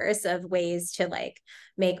universe of ways to like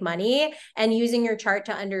make money, and using your chart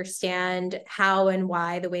to understand how and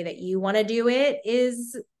why the way that you want to do it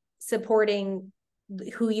is supporting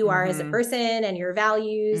who you are as a person, and your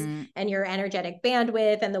values, and your energetic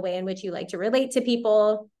bandwidth, and the way in which you like to relate to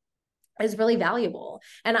people is really valuable.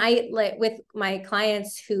 And I like with my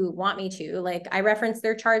clients who want me to, like I reference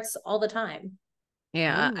their charts all the time.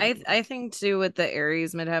 Yeah, I think too with the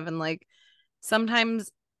Aries midheaven, like sometimes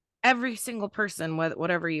every single person,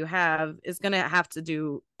 whatever you have, is going to have to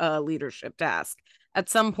do a leadership task at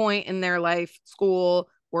some point in their life, school,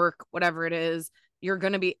 work, whatever it is. You're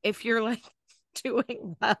going to be, if you're like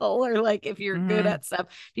doing well, or like if you're good at stuff,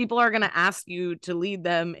 people are going to ask you to lead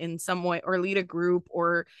them in some way, or lead a group,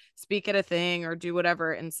 or speak at a thing, or do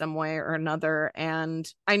whatever in some way or another. And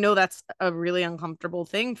I know that's a really uncomfortable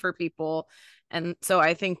thing for people. And so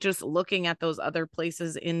I think just looking at those other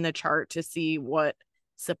places in the chart to see what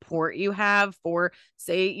support you have for,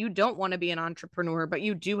 say you don't want to be an entrepreneur, but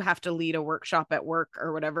you do have to lead a workshop at work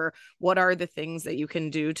or whatever, what are the things that you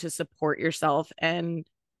can do to support yourself and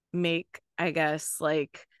make, I guess,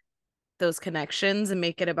 like those connections, and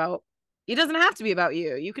make it about, it doesn't have to be about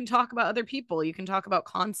you. You can talk about other people. You can talk about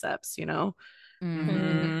concepts, you know?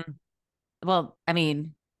 Well, I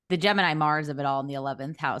mean, the Gemini Mars of it all in the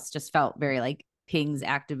 11th house just felt very like King's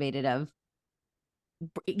activated of,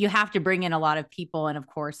 you have to bring in a lot of people. And of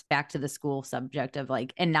course, back to the school subject of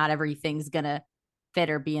like, and not everything's going to fit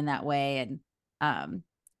or be in that way. And,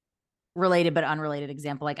 related but unrelated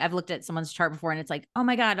example, like I've looked at someone's chart before and it's like, oh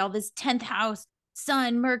my God, all this 10th house,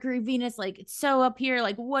 Sun, Mercury, Venus, like it's so up here,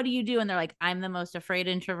 like what do you do? And they're like, I'm the most afraid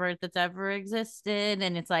introvert that's ever existed.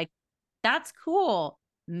 And it's like, that's cool.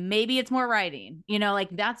 Maybe it's more writing, you know, like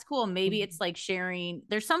that's cool. Maybe it's like sharing,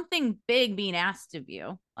 there's something big being asked of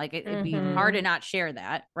you, like it'd be hard to not share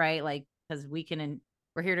that, right? Like because we're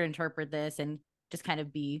here to interpret this and just kind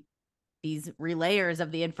of be these relayers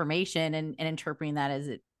of the information and interpreting that as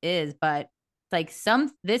it is. But like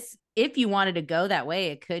if you wanted to go that way,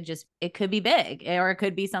 it could be big, or it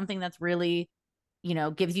could be something that's really, you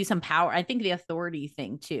know, gives you some power. I think the authority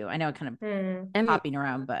thing too, I know it kind of hopping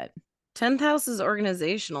around, but 10th house is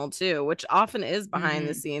organizational too, which often is behind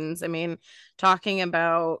the scenes. I mean, talking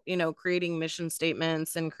about, you know, creating mission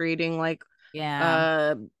statements and creating like you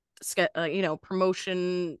know,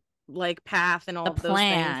 promotion like path and all the of those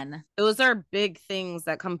plan. Things. Those are big things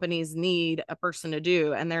that companies need a person to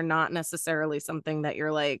do, and they're not necessarily something that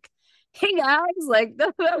you're like, hey guys, like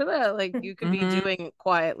like you could be doing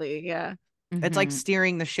quietly. Yeah. It's like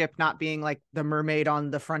steering the ship, not being like the mermaid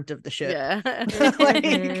on the front of the ship. Yeah. Like,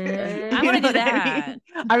 I want to do that.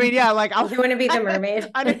 I mean, yeah, like you want to be the mermaid.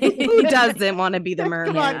 Who doesn't want to be the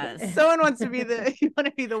mermaid? Yes. Someone wants to be you want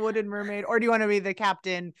to be the wooden mermaid, or do you want to be the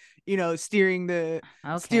captain, you know, steering the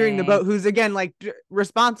boat, who's again like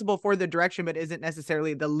responsible for the direction, but isn't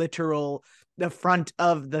necessarily the front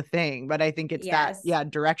of the thing. But I think it's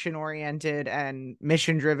direction oriented and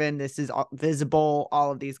mission driven. This is visible,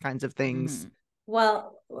 all of these kinds of things.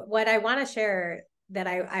 Well, what I want to share, that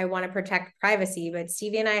I want to protect privacy, but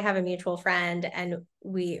Stevie and I have a mutual friend, and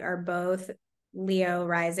we are both Leo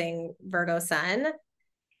rising, Virgo sun.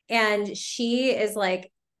 And she is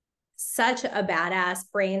like such a badass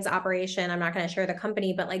brains operation. I'm not going to share the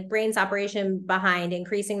company, but like brains operation behind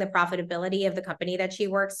increasing the profitability of the company that she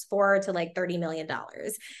works for to like $30 million.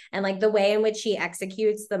 And like the way in which she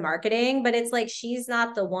executes the marketing, but it's like, she's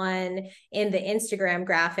not the one in the Instagram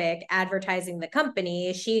graphic advertising the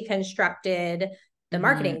company. She constructed the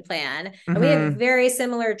marketing plan. And we have very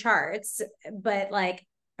similar charts, but like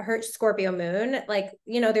her Scorpio moon, like,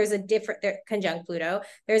 you know, there's a different conjunct Pluto.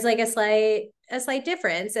 There's like a slight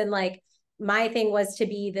difference. And like, my thing was to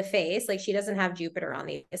be the face. Like, she doesn't have Jupiter on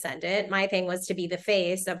the ascendant. My thing was to be the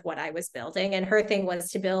face of what I was building. And her thing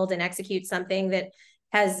was to build and execute something that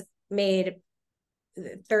has made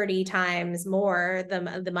 30 times more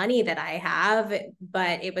the money that I have,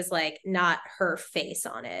 but it was like not her face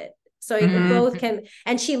on it. So both can,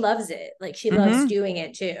 and she loves it. Like, she loves doing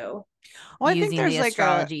it too. Well, I using think there's the like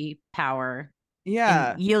astrology power,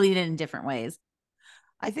 and yielding it in different ways.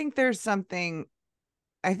 I think there's something,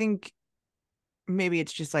 I think maybe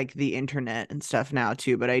it's just like the internet and stuff now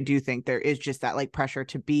too, but I do think there is just that like pressure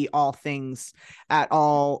to be all things at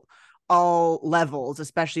all levels,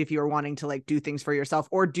 especially if you're wanting to like do things for yourself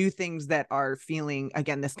or do things that are feeling,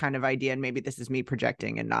 again, this kind of idea, and maybe this is me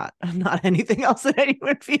projecting and not anything else that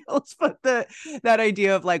anyone feels, but that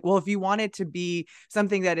idea of like, well, if you want it to be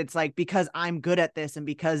something that it's like, because I'm good at this and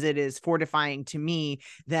because it is fortifying to me,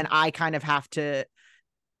 then I kind of have to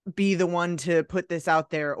be the one to put this out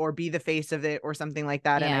there or be the face of it or something like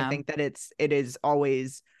that. And I think that it is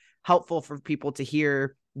always helpful for people to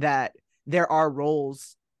hear that there are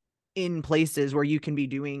roles in places where you can be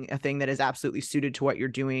doing a thing that is absolutely suited to what you're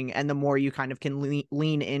doing. And the more you kind of can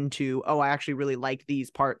lean into, oh, I actually really like these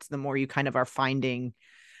parts, the more you kind of are finding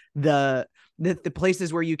the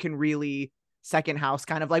places where you can really second house,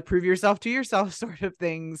 kind of like prove yourself to yourself sort of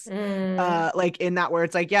things. Like in that, where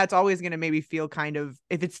it's like, yeah, it's always going to maybe feel kind of,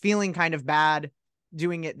 if it's feeling kind of bad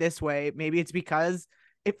doing it this way, maybe it's because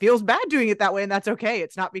it feels bad doing it that way. And that's okay.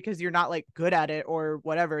 It's not because you're not like good at it or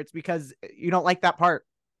whatever. It's because you don't like that part.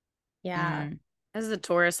 Yeah. As a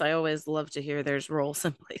Taurus, I always love to hear there's roles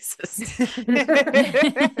in places.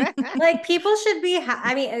 Like people should be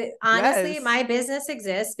I mean, honestly, Yes. my business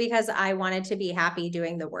exists because I wanted to be happy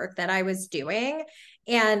doing the work that I was doing,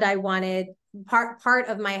 and I wanted part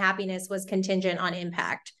of my happiness was contingent on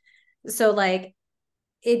impact. So like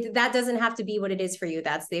that doesn't have to be what it is for you.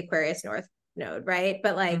 That's the Aquarius North node, right?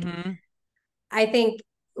 But like I think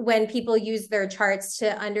when people use their charts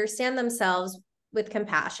to understand themselves with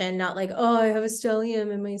compassion, not like, oh, I have a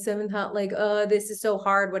stellium in my seventh house, like, oh, this is so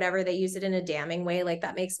hard, whatever. They use it in a damning way. Like,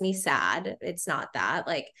 that makes me sad. It's not that.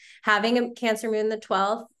 Like, having a Cancer moon the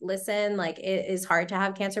 12th, listen, like, it is hard to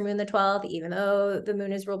have Cancer moon the 12th, even though the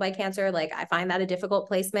moon is ruled by Cancer. Like, I find that a difficult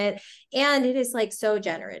placement. And it is like so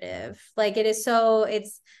generative. Like, it is so,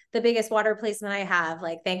 it's the biggest water placement I have.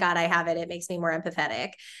 Like, thank God I have it. It makes me more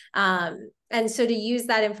empathetic. And so to use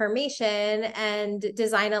that information and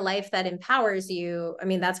design a life that empowers you, I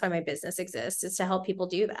mean, that's why my business exists, is to help people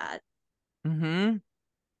do that.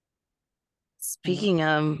 Speaking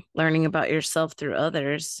of learning about yourself through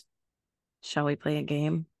others, shall we play a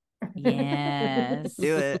game? Yes.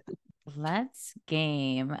 Do it. Let's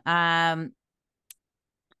game. Cara,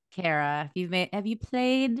 have you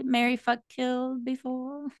played Marry Fuck Kill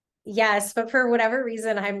before? Yes, but for whatever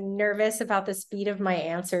reason, I'm nervous about the speed of my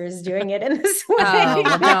answers doing it in this way. Oh, well,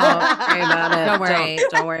 don't worry about it. Don't worry.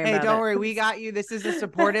 Don't worry Hey, about don't it. worry. We got you. This is a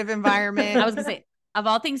supportive environment. I was gonna say, of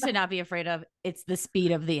all things to not be afraid of, it's the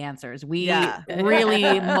speed of the answers. We Yeah.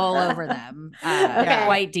 really mull over them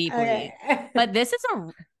quite deeply. Okay. But this is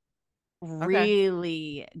a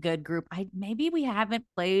really good group. Maybe we haven't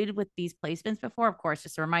played with these placements before. Of course,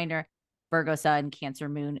 just a reminder: Virgo Sun, Cancer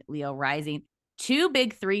Moon, Leo Rising. 2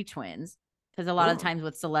 big 3 twins, because a lot of times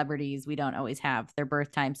with celebrities, we don't always have their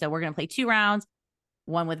birth time. So we're going to play 2 rounds,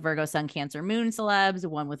 one with Virgo Sun, Cancer Moon celebs,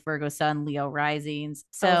 one with Virgo Sun, Leo Risings.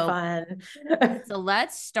 So fun. So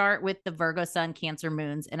let's start with the Virgo Sun, Cancer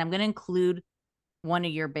Moons, and I'm going to include one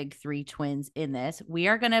of your big 3 twins in this. We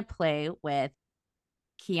are going to play with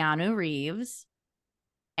Keanu Reeves,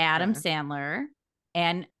 Adam Sandler,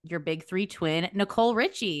 and your big 3 twin, Nicole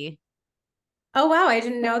Richie. Oh, wow. I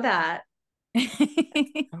didn't know that.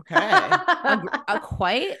 Okay.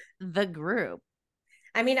 Quite the group.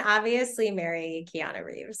 I mean, obviously marry Keanu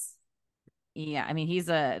Reeves. Yeah, I mean,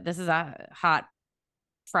 this is a hot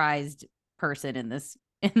prized person in this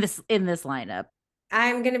lineup.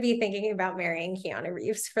 I'm going to be thinking about marrying Keanu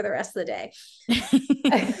Reeves for the rest of the day.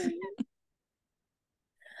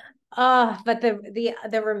 But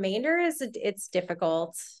the remainder it's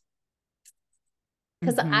difficult.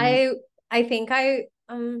 Because I think I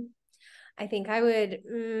would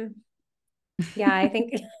yeah, I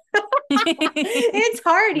think it's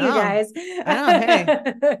hard, you guys.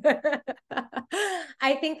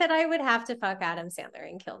 I think that I would have to fuck Adam Sandler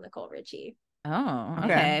and kill Nicole Richie. Oh,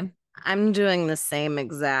 okay. I'm doing the same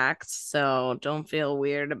exact, so don't feel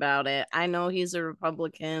weird about it. I know he's a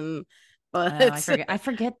Republican, but I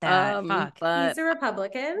forget that. Fuck. But he's a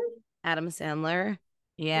Republican. Adam Sandler.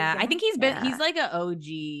 Yeah, I think he's like an OG.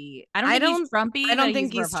 I don't think he's Trumpy. I don't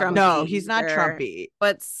think he's Trumpy. No, he's not Trumpy.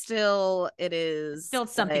 But still, it is still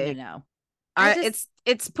something to know.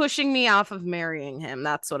 It's pushing me off of marrying him.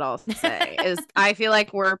 That's what I'll say. Is I feel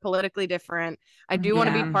like we're politically different. I do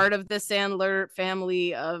want to be part of the Sandler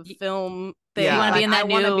family of film thing. You want to be in that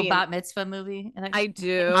new bat mitzvah movie? I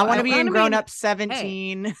do. I want to be in Grown Up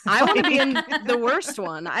 17. Hey, I want to be in the worst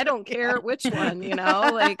one. I don't care which one,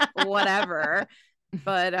 like whatever.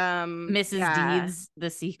 But Mrs. Deeds, the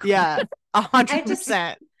sequel. Yeah,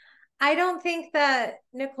 100%. I don't think that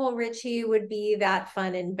Nicole Richie would be that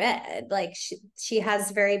fun in bed. Like she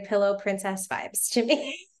has very pillow princess vibes to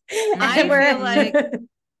me. I feel like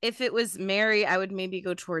if it was Mary, I would maybe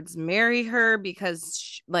go towards marry her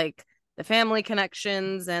because like the family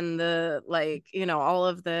connections and the all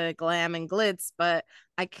of the glam and glitz, but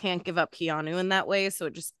I can't give up Keanu in that way. So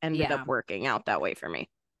it just ended up working out that way for me.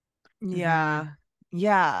 Yeah.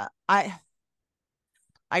 Yeah.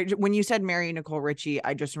 When you said marry Nicole Richie,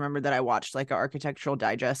 I just remembered that I watched like an Architectural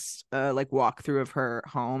Digest walkthrough of her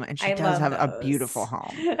home, and she does have a beautiful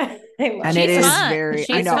home. And it is very.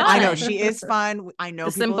 I know she is fun. I know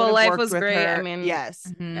The Simple Life was great. Her. I mean, yes.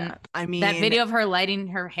 Yeah. I mean that video of her lighting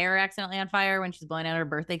her hair accidentally on fire when she's blowing out her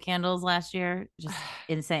birthday candles last year, just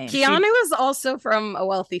insane. Keanu is also from a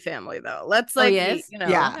wealthy family, though. Let's yeah.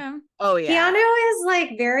 Okay. Oh yeah. Keanu is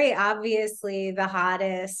like very obviously the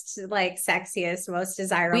hottest, like sexiest, most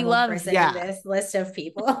desirable person in this list of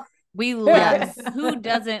people. We love who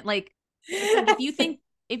doesn't like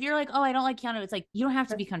if you're like, oh, I don't like Keanu, it's like you don't have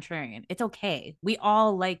to be contrarian. It's okay. We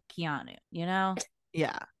all like Keanu, Yeah.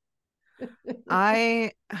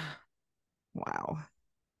 I Wow.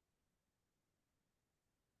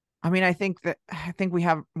 I mean, I think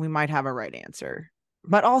we might have a right answer.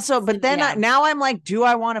 But then now I'm like, do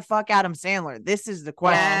I want to fuck Adam Sandler? This is the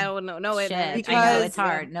question. Yeah, well, no, Shit, it I know it's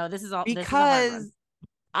hard. No, this is all because this is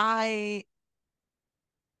a hard one.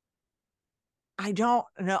 I don't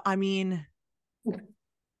know. I mean,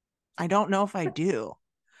 I don't know if I do.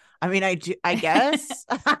 I mean, I do. I guess.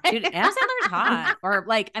 Dude, Adam Sandler's hot. Or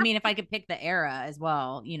like, I mean, if I could pick the era as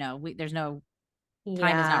well, you know, there's no time is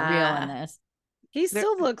not real in this. He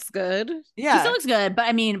still looks good. Yeah, he still looks good. But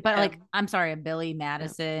I mean, like, I'm sorry, a Billy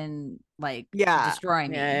Madison, like,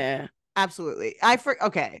 destroying me. Yeah, absolutely.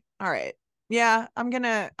 Okay, all right. Yeah, I'm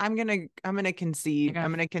gonna concede.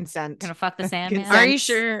 I'm gonna consent. Gonna fuck the Sandman. Are you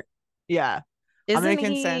sure? Yeah, Isn't I'm gonna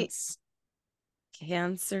consent.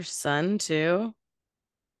 Cancer sun too?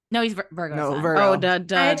 No, he's Virgo. No, son. Virgo. Oh,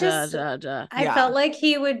 duh. I felt like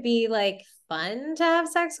he would be like fun to have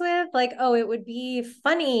sex with. Like, oh, it would be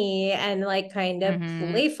funny and like kind of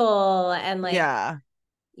playful and like yeah.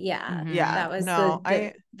 That was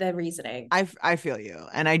the reasoning. I feel you,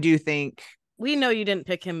 and I do think we know you didn't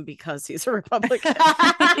pick him because he's a Republican.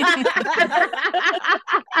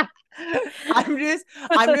 I'm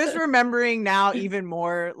just remembering now even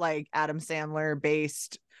more like Adam Sandler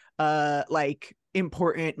based like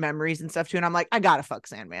important memories and stuff too, and I'm like, I gotta fuck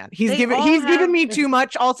Sandman. He's given me too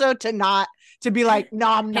much also to be like, no,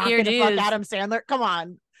 I'm not gonna fuck Adam Sandler. Come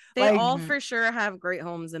on. They all for sure have great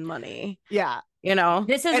homes and money. Yeah. You know,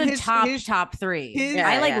 this is top three.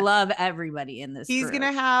 I love everybody in this. He's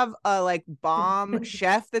gonna have a like bomb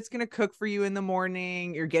chef that's gonna cook for you in the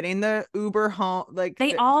morning. You're getting the Uber home. Like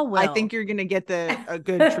they all will. I think you're gonna get a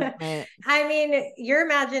good treatment. I mean, you're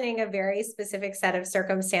imagining a very specific set of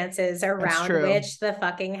circumstances around which the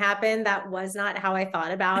fucking happened. That was not how I thought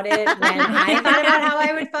about it when I thought about how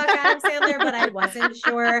I would fuck Adam Sandler, but I wasn't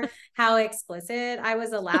sure how explicit I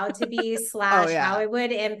was allowed to be / how it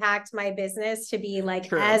would impact my business to be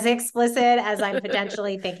like as explicit as I'm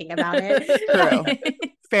potentially thinking about it. True.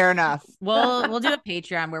 Fair enough. We'll do a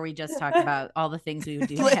Patreon where we just talk about all the things we would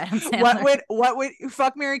do to Adam Sandler. What would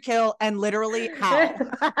fuck, marry, kill, and literally how?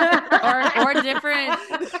 or different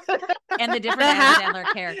and the different Adam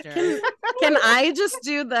Sandler characters. Can I just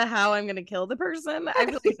do the how I'm gonna kill the person? I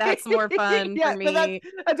feel like that's more fun for me.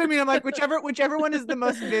 That's what I mean. I'm like, whichever one is the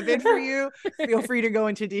most vivid for you, feel free to go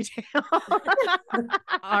into detail.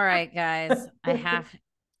 All right, guys.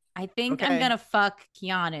 I think I'm gonna fuck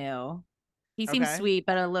Keanu. He seems sweet,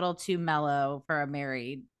 but a little too mellow for a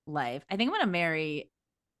married life. I think I'm gonna marry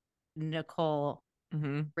Nicole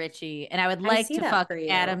Richie, and I would like to fuck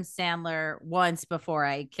Adam Sandler once before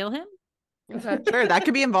I kill him. Sure, that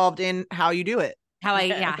could be involved in how you do it. How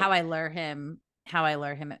I lure him.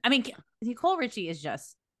 I mean, Nicole Richie is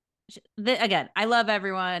just again. I love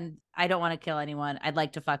everyone. I don't want to kill anyone. I'd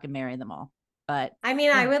like to fucking marry them all. But I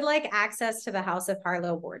mean, I would like access to the House of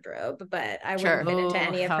Harlow wardrobe, but I wouldn't fit into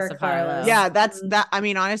any of her clothes. Yeah, that's that. I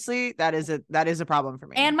mean, honestly, that is a problem for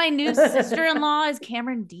me. And my new sister-in-law is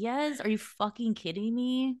Cameron Diaz. Are you fucking kidding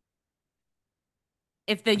me?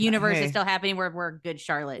 If the universe is still happening, we're good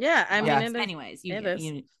Charlotte. Yeah, I mean, anyways,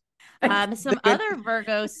 some other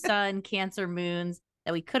Virgo Sun Cancer moons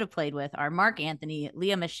that we could have played with are Mark Anthony,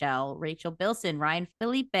 Leah Michelle, Rachel Bilson, Ryan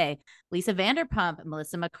Felipe, Lisa Vanderpump,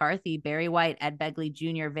 Melissa McCarthy, Barry White, Ed Begley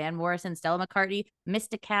Jr., Van Morrison, Stella McCartney,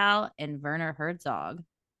 Mystical, and Werner Herzog.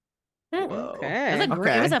 Okay. It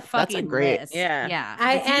was a fucking list. Yeah.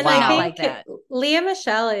 I think Leah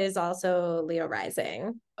Michelle is also Leo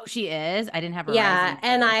rising. Oh, she is? I didn't have her rising.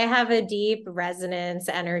 And I have a deep resonance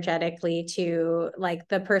energetically to like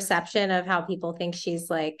the perception of how people think she's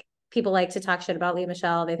like, people like to talk shit about Leah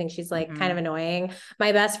Michelle. They think she's like kind of annoying.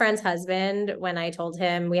 My best friend's husband, when I told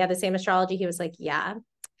him we had the same astrology, he was like, yeah,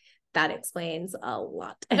 that explains a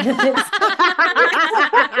lot.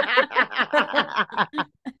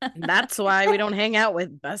 That's why we don't hang out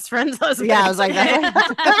with best friends' husbands. Yeah, I was like,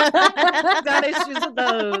 got issues with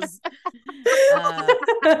those.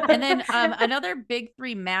 And then another big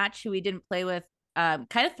three match who we didn't play with, kind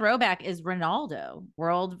of throwback, is Ronaldo,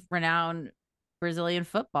 world-renowned Brazilian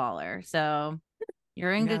footballer. So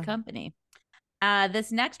you're in good company.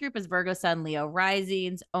 This next group is Virgo Sun Leo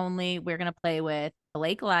Risings only. We're going to play with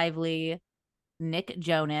Blake Lively, Nick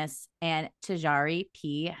Jonas, and Tajari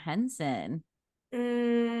P. Henson.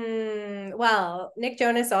 Well, Nick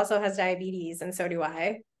Jonas also has diabetes, and so do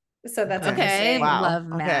I. So that's okay. Wow. Love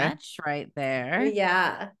match right there.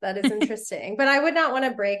 Yeah, that is interesting. But I would not want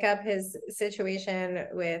to break up his situation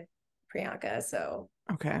with Priyanka. So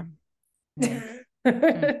okay.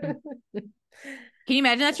 Can you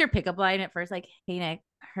imagine that's your pickup line at first? Like, hey, Nick,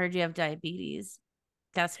 heard you have diabetes.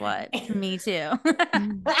 Guess what? Me too. Or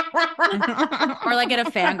like at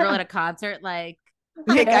a fangirl at a concert, like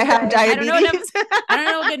I have diabetes. I don't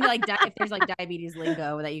know good, like if there's like diabetes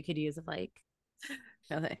lingo that you could use of like.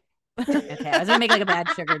 Okay. Okay, I was gonna make like a bad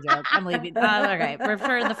sugar joke. I'm leaving. Okay,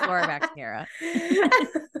 return the floor back to Cara.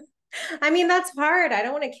 I mean, that's hard. I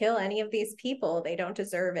don't want to kill any of these people. They don't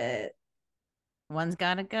deserve it. One's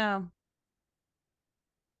gotta go.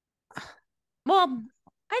 Well,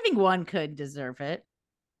 I think one could deserve it.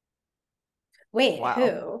 Wait, wow.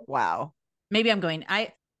 who? Wow. Maybe I'm going.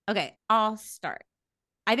 Okay, I'll start.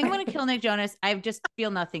 I think I'm gonna kill Nick Jonas. I just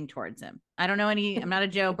feel nothing towards him. I don't know any. I'm not a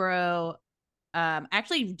Joe bro.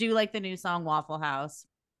 Actually do like the new song Waffle House.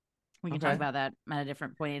 We can talk about that at a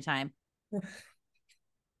different point in time.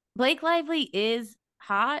 Blake Lively is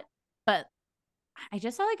hot, but I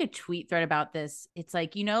just saw like a tweet thread about this. It's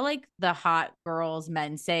like, like the hot girls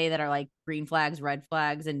men say that are like green flags, red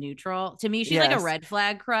flags, and neutral. To me, she's like a red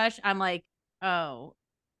flag crush. I'm like, oh,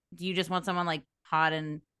 do you just want someone like hot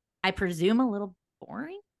and I presume a little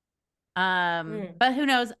boring? But who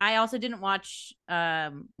knows? I also didn't watch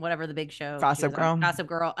whatever the big show Gossip Girl. Gossip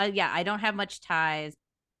Girl. Yeah, I don't have much ties.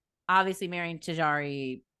 Obviously, marrying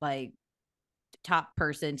Tajari, like top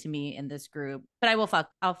person to me in this group. But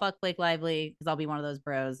I'll fuck Blake Lively because I'll be one of those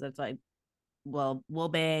bros that's like, well, we'll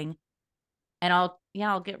bang. And I'll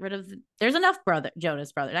get rid of there's enough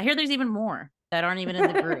Jonas brothers. I hear there's even more that aren't even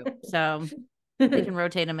in the group. So they can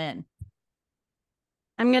rotate them in.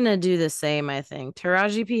 I'm gonna do the same. I think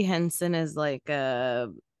Taraji P. Henson is like a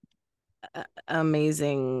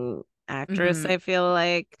amazing actress. I feel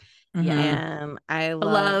like, and I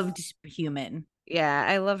beloved human. Yeah,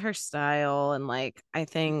 I love her style, and like I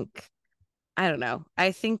don't know.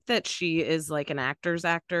 I think that she is like an actor's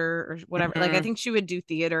actor or whatever. Like I think she would do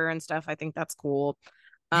theater and stuff. I think that's cool.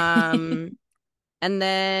 And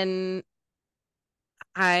then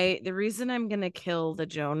the reason I'm gonna kill the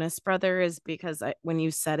Jonas brother is because when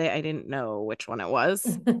you said it, I didn't know which one it was,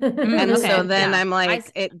 and so then I'm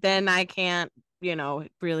like, then I can't,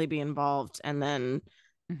 really be involved. And then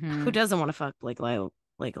who doesn't want to fuck Blake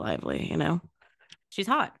Lively? She's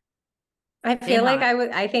hot. I feel like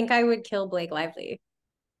I think I would kill Blake Lively.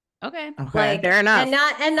 Okay. Like, fair enough.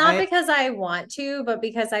 And not because I want to, but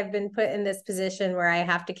because I've been put in this position where I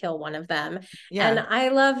have to kill one of them. Yeah. And I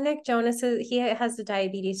love Nick Jonas. He has a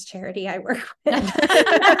diabetes charity I work with.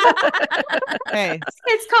 Hey.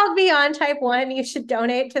 It's called Beyond Type 1. You should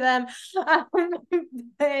donate to them.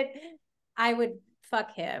 But I would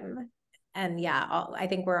fuck him. And yeah, I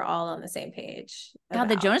think we're all on the same page. God,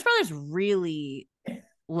 the Jonas Brothers really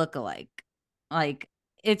look alike. Like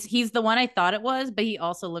he's the one I thought it was, but he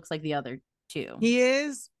also looks like the other two. He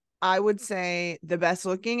is, I would say, the best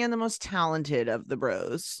looking and the most talented of the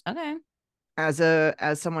bros. Okay.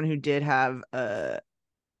 As someone who did have a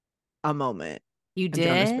moment. You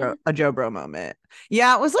did? A Joe Bro moment.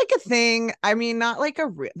 Yeah, it was like a thing. I mean, not like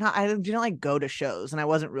I didn't like go to shows, and I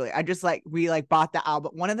wasn't really. I just we bought the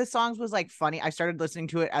album. One of the songs was like funny. I started listening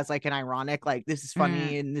to it as like an ironic, like this is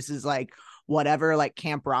funny and this is like whatever, like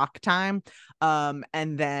camp rock time.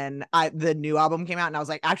 And then the new album came out and I was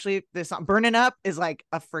like, actually this song Burning Up is like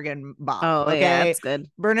a friggin' bop. Oh, okay, yeah, that's good.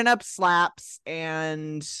 Burning Up slaps,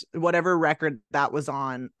 and whatever record that was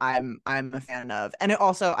on, I'm a fan of. And it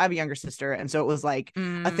also, I have a younger sister, and so it was like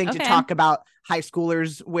a thing to talk about high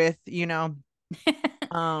schoolers with, you guys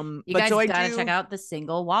gotta check out the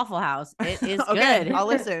single Waffle House. It is okay, good.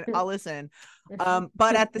 I'll listen.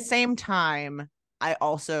 But at the same time, I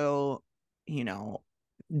also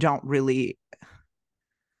don't really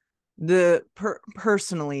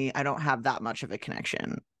personally I don't have that much of a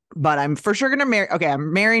connection, but I'm for sure gonna marry. Okay,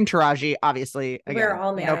 I'm marrying Taraji, obviously. Again, we're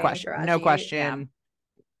all marrying Taraji. No question.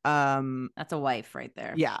 Yeah. That's a wife right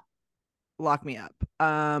there. Yeah, lock me up.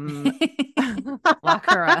 Lock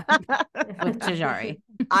her up with Tajari.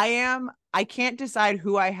 I can't decide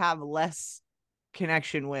who I have less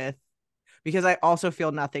connection with, because I also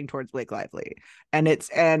feel nothing towards Blake Lively. And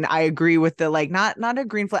I agree with the like not a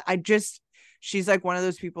green flag. She's like one of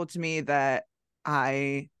those people to me that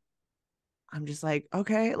I'm just like,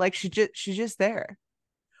 okay, like she's just there.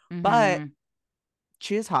 But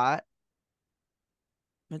she is hot.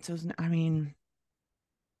 But so I mean,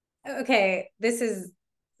 okay, this is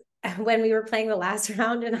when we were playing the last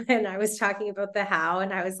round and I was talking about the how,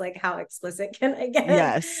 and I was like, how explicit can I get?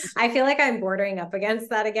 Yes. I feel like I'm bordering up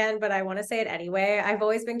against that again, but I want to say it anyway. I've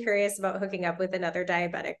always been curious about hooking up with another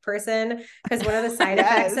diabetic person, because one of the side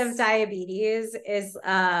effects of diabetes is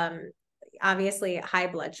obviously high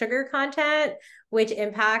blood sugar content, which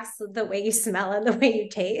impacts the way you smell and the way you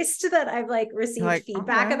taste, that I've received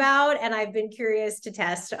feedback about, and I've been curious to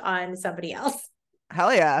test on somebody else.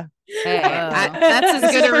 Hell yeah. Hey, Whoa. that's as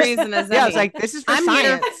This good is a for- reason as Yeah, any. it's like, this is for I'm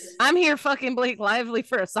science. I'm here fucking Blake Lively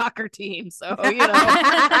for a soccer team. So, you know,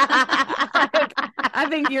 I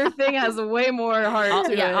think your thing has way more heart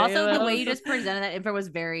to it. Also, you the know? way you just presented that info was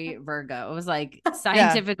very Virgo. It was like,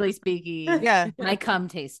 scientifically speaking, Yeah. my cum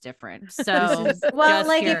tastes different. So, Well, just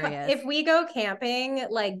like curious. if we go camping,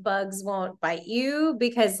 like bugs won't bite you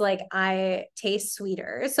because like I taste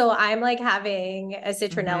sweeter. So I'm like having a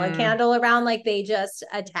citronella candle around, like they just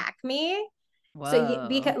attack me. Whoa. So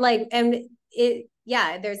because like, and it,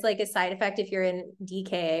 yeah, there's like a side effect if you're in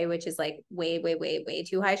DKA, which is like way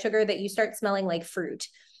too high sugar, that you start smelling like fruit.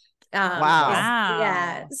 Wow.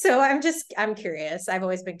 Yeah. So I'm curious. I've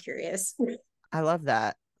always been curious. I love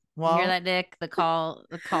that. You Well, hear that, Nick? The call's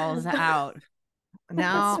out.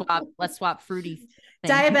 now Let's swap fruity things.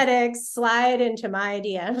 Diabetics, slide into my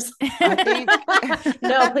DMs. I think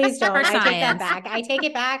no, please don't. For I take that science. back. I take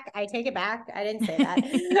it back. I didn't say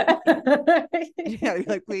that. yeah,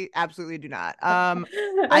 like we absolutely do not.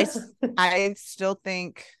 I still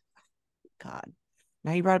think, God,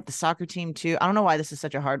 now you brought up the soccer team too. I don't know why this is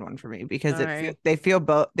such a hard one for me because they feel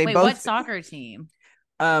both. Wait, both. what soccer team?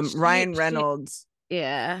 Ryan Reynolds.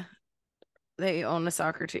 Yeah. They own a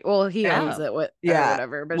soccer team. Well, he owns it or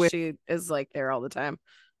whatever, but she is like there all the time.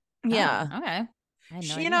 Yeah. Oh, okay.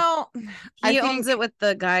 You know, he owns it with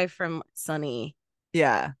the guy from Sunny.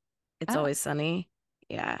 Yeah. It's Always Sunny.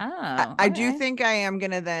 Yeah. Oh, I do think I am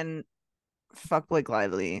gonna then fuck Blake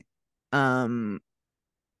Lively. I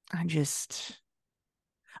just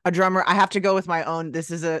a drummer. I have to go with my own.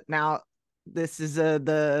 This is the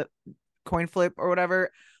coin flip or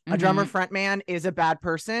whatever. A drummer frontman is a bad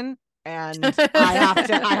person. And I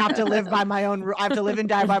have to live by my own rule. I have to live and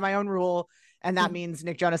die by my own rule, and that means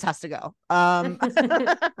Nick Jonas has to go.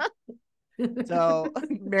 So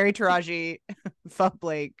marry Taraji, fuck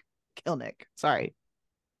Blake, kill Nick. Sorry.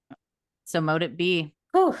 So mote it be.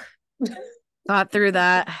 Thought through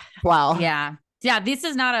that. Wow. Yeah. This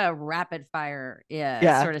is not a rapid fire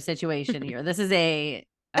sort of situation here. This is a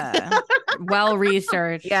well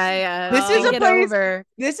researched. This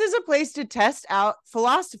is a place to test out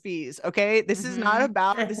philosophies. Okay, this is not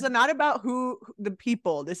about who the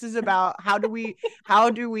people. This is about how do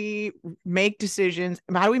we make decisions?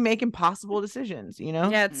 How do we make impossible decisions? You know?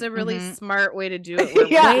 Yeah, it's a really smart way to do it.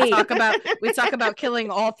 We talk about killing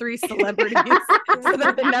all three celebrities so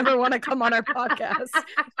that they never want to come on our podcast.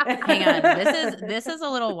 Hang on, this is a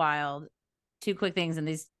little wild. Two quick things, and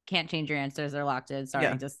these can't change your answers. They're locked in.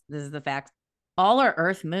 Sorry, this is the fact. All are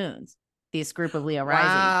Earth moons. This group of Leo rising.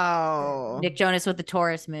 Wow. Nick Jonas with the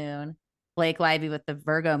Taurus moon, Blake Lively with the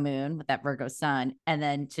Virgo moon, with that Virgo sun, and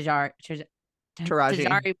then Taraji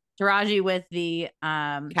with the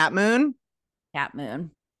Cat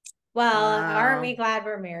moon. Well, aren't we glad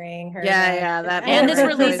we're marrying her? Yeah, that. And this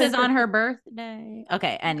releases on her birthday.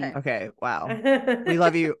 Okay. Wow. We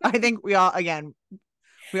love you. I think we all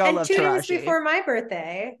love 2 days before my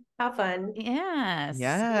birthday. How fun. Yes.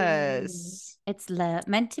 It's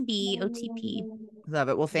meant to be. OTP. Love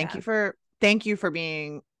it. Well, thank you for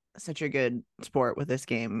being such a good sport with this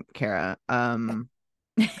game, Cara.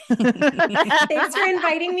 Thanks for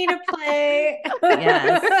inviting me to play.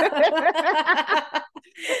 Yes.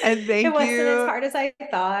 And thank you. It wasn't as hard as I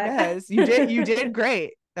thought. Yes, you did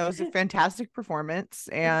great. That was a fantastic performance,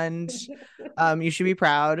 and you should be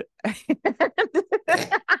proud.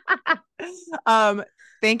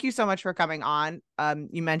 Thank you so much for coming on.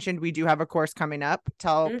 You mentioned we do have a course coming up.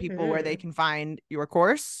 Tell people where they can find your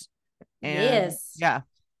course. And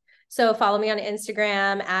so follow me on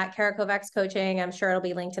Instagram at Cara Kovacs Coaching. I'm sure it'll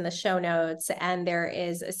be linked in the show notes. And there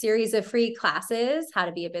is a series of free classes, how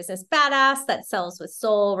to be a business badass that sells with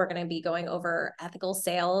soul. We're going to be going over ethical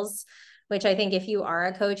sales, which I think if you are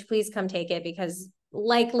a coach, please come take it, because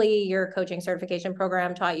likely your coaching certification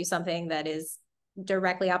program taught you something that is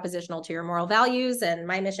directly oppositional to your moral values. And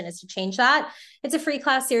my mission is to change that. It's a free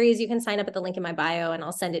class series. You can sign up at the link in my bio and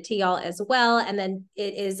I'll send it to y'all as well. And then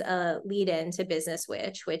it is a lead in to Business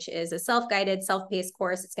Witch, which is a self-guided, self-paced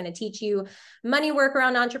course. It's going to teach you money work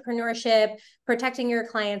around entrepreneurship, protecting your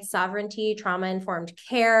client's sovereignty, trauma-informed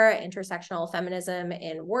care, intersectional feminism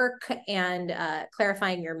in work, and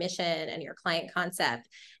clarifying your mission and your client concept.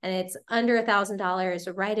 And it's under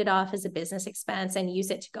 $1,000. Write it off as a business expense and use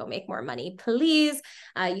it to go make more money, please.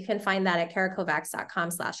 You can find that at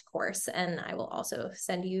carakovacs.com/course. And I will also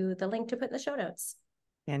send you the link to put in the show notes.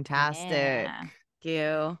 Fantastic. Yeah. Thank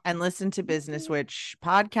you. And listen to Business Witch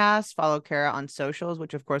podcast. Follow Cara on socials,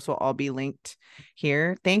 which of course will all be linked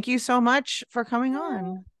here. Thank you so much for coming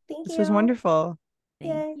on. This was wonderful.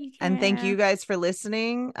 Thank you, and thank Cara. you guys for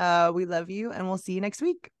listening. We love you and we'll see you next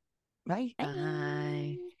week. Bye.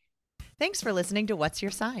 Bye. Thanks for listening to What's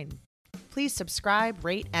Your Sign? Please subscribe,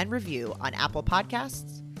 rate, and review on Apple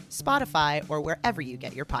Podcasts, Spotify, or wherever you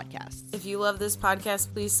get your podcasts. If you love this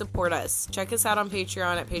podcast, please support us. Check us out on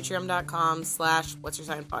Patreon at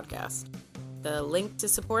patreon.com/what'syoursignpodcast. The link to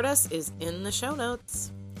support us is in the show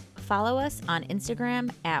notes. Follow us on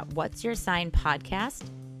Instagram at What's Your Sign Podcast,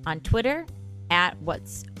 on Twitter at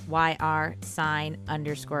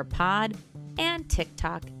WhatsYRSign_pod, and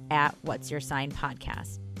TikTok at What's Your Sign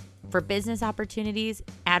Podcast. For business opportunities,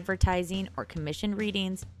 advertising, or commission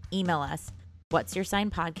readings, email us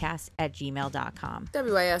what'syoursignpodcast@gmail.com.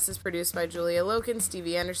 WYS is produced by Julia Loken,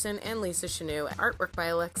 Stevie Anderson, and Lisa Chanou. Artwork by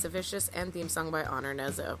Alexa Vicious, and theme song by Honor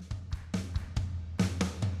Nezzo.